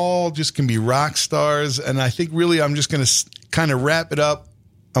 We all just can be rock stars. And I think really I'm just going to kind of wrap it up.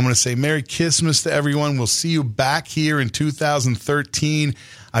 I'm going to say Merry Kissmas to everyone. We'll see you back here in 2013.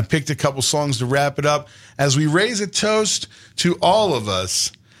 I picked a couple songs to wrap it up as we raise a toast to all of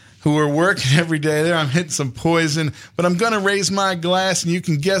us who are working every day there. I'm hitting some poison, but I'm going to raise my glass, and you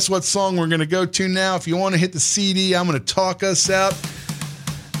can guess what song we're going to go to now. If you want to hit the CD, I'm going to talk us out.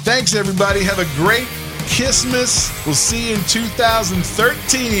 Thanks, everybody. Have a great Kissmas. We'll see you in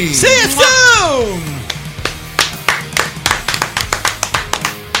 2013. See you soon!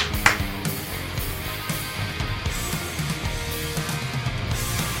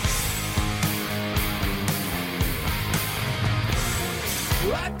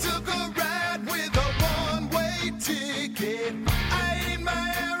 I took a ride with a one-way ticket. I aimed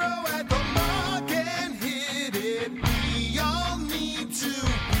my arrow at the mark and hit it. We all need to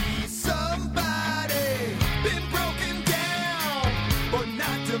be somebody. Been broken down, but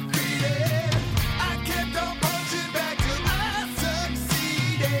not defeated. I kept on punching back till I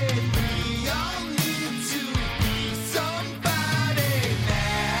succeeded. We all need to be somebody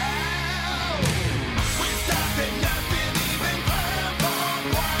now. We stopped at nothing, even climb on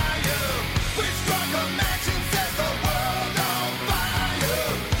wire. We struck a match and set the world on fire.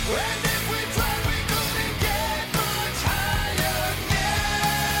 And if we tried, we couldn't get much higher now.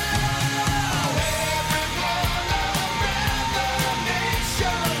 Everyone around the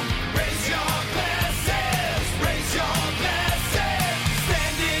nation, raise your glasses, raise your glasses.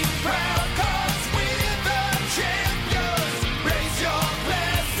 Standing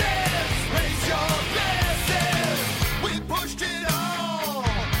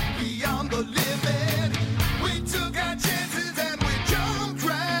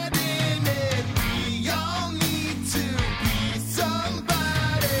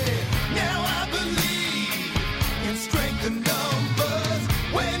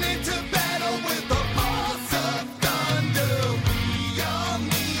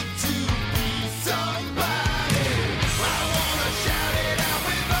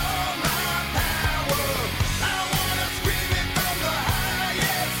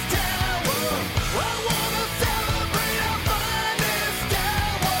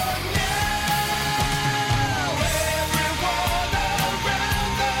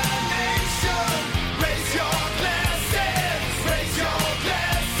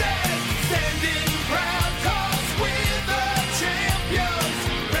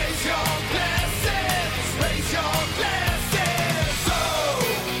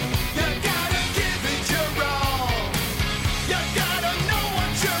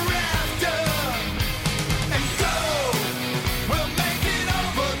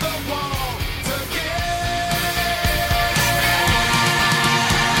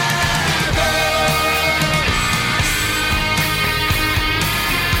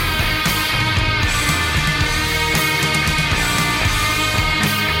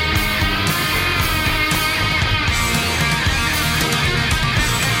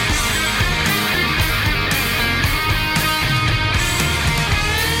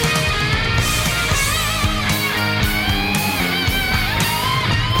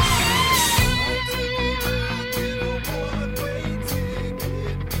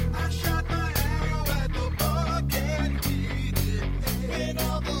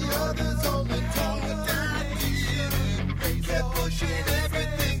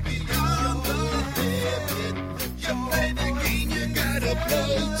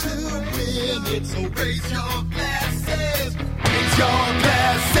it, so raise your glasses. Raise your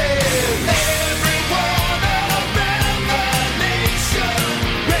glasses. Everyone around the nation,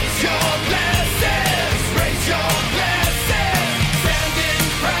 raise your glasses. Raise your glasses. Standing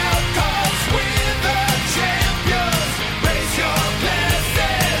proud 'cause we're the champions. Raise your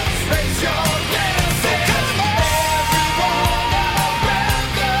glasses. Raise your glasses. Everyone around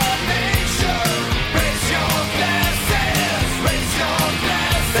the nation, raise your glasses. Raise your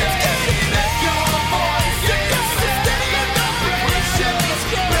glasses. Let your voices celebration.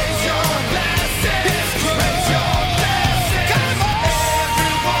 Raise your glasses. Raise your glasses.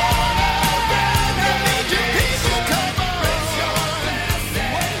 Everyone around the nation, people come on. Raise your glasses.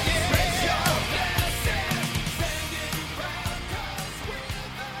 Raise your glasses. Standing proud 'cause we're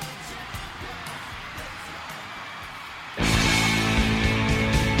the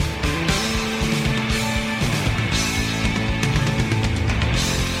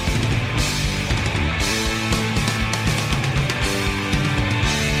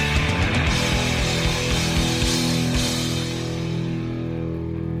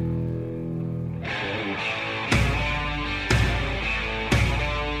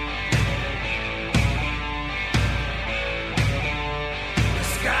The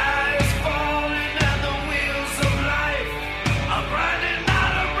sky is falling and the wheels of life are grinding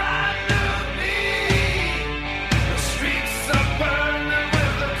out a brand new beat. The streets are burning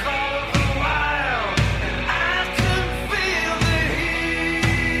with the call of the wild, and I can feel the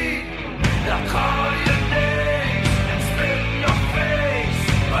heat. They'll call your name and spit in your face,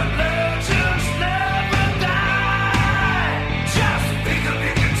 but legends never die. Just pick up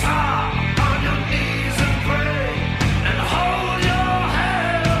your guitar on your knees and pray, and hold your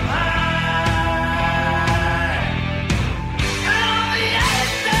head up high. And on the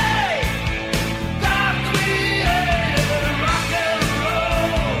eighth day, God created rock and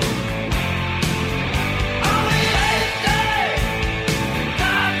roll. On the eighth day,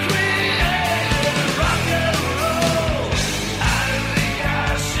 God created rock and roll. Out of the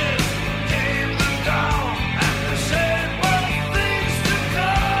ashes came the dawn, and the shape of things to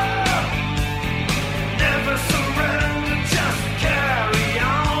come. Never surrender, just carry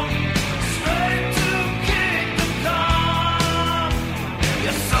on. Straight to kingdom come.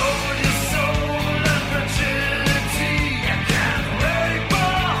 You sold your soul and virginity. You can't break a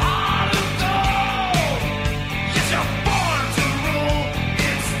heart of gold. Yes, you're born to rule,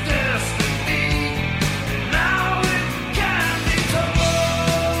 it's destiny. Now it can be told.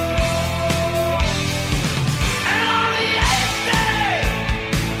 And on the eighth day,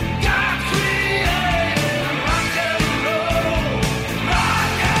 God created rock and roll.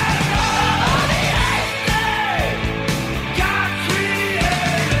 Rock and roll. On the eighth day, God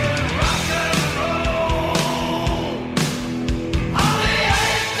created rock and roll. On the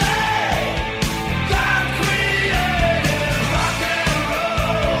eighth day, God created rock and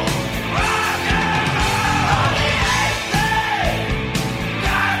roll. Rock and roll. On the eighth day,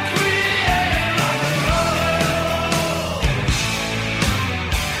 God created rock and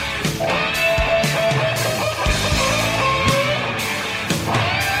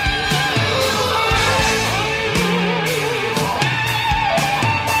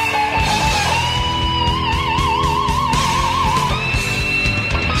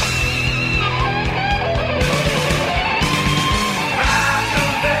Rock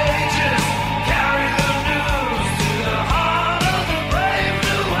of ages, carry the news to the heart of the brave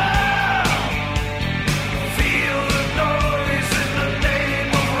new world. Feel the noise in the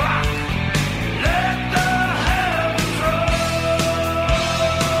name of rock. Let the heavens roar.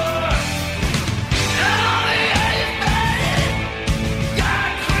 And on the eighth day,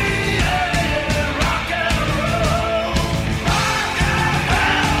 God created rock and roll. Rock and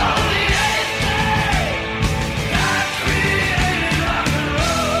roll. On the eighth day, God created rock and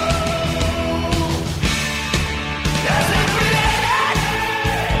roll. Yes, He created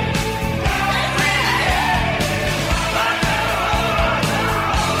rock and roll.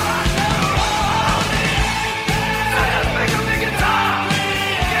 So just pick up the guitar,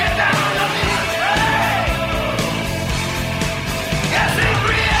 get down on your knees, pray. Yes, He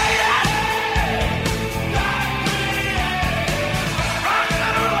created rock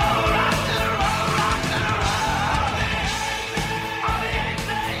and roll, rock and roll, rock and roll. On the eighth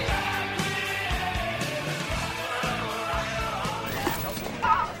day,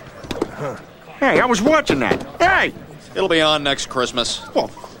 Hey, I was watching that. Hey! It'll be on next Christmas. Well,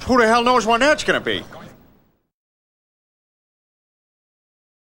 who the hell knows when that's gonna be?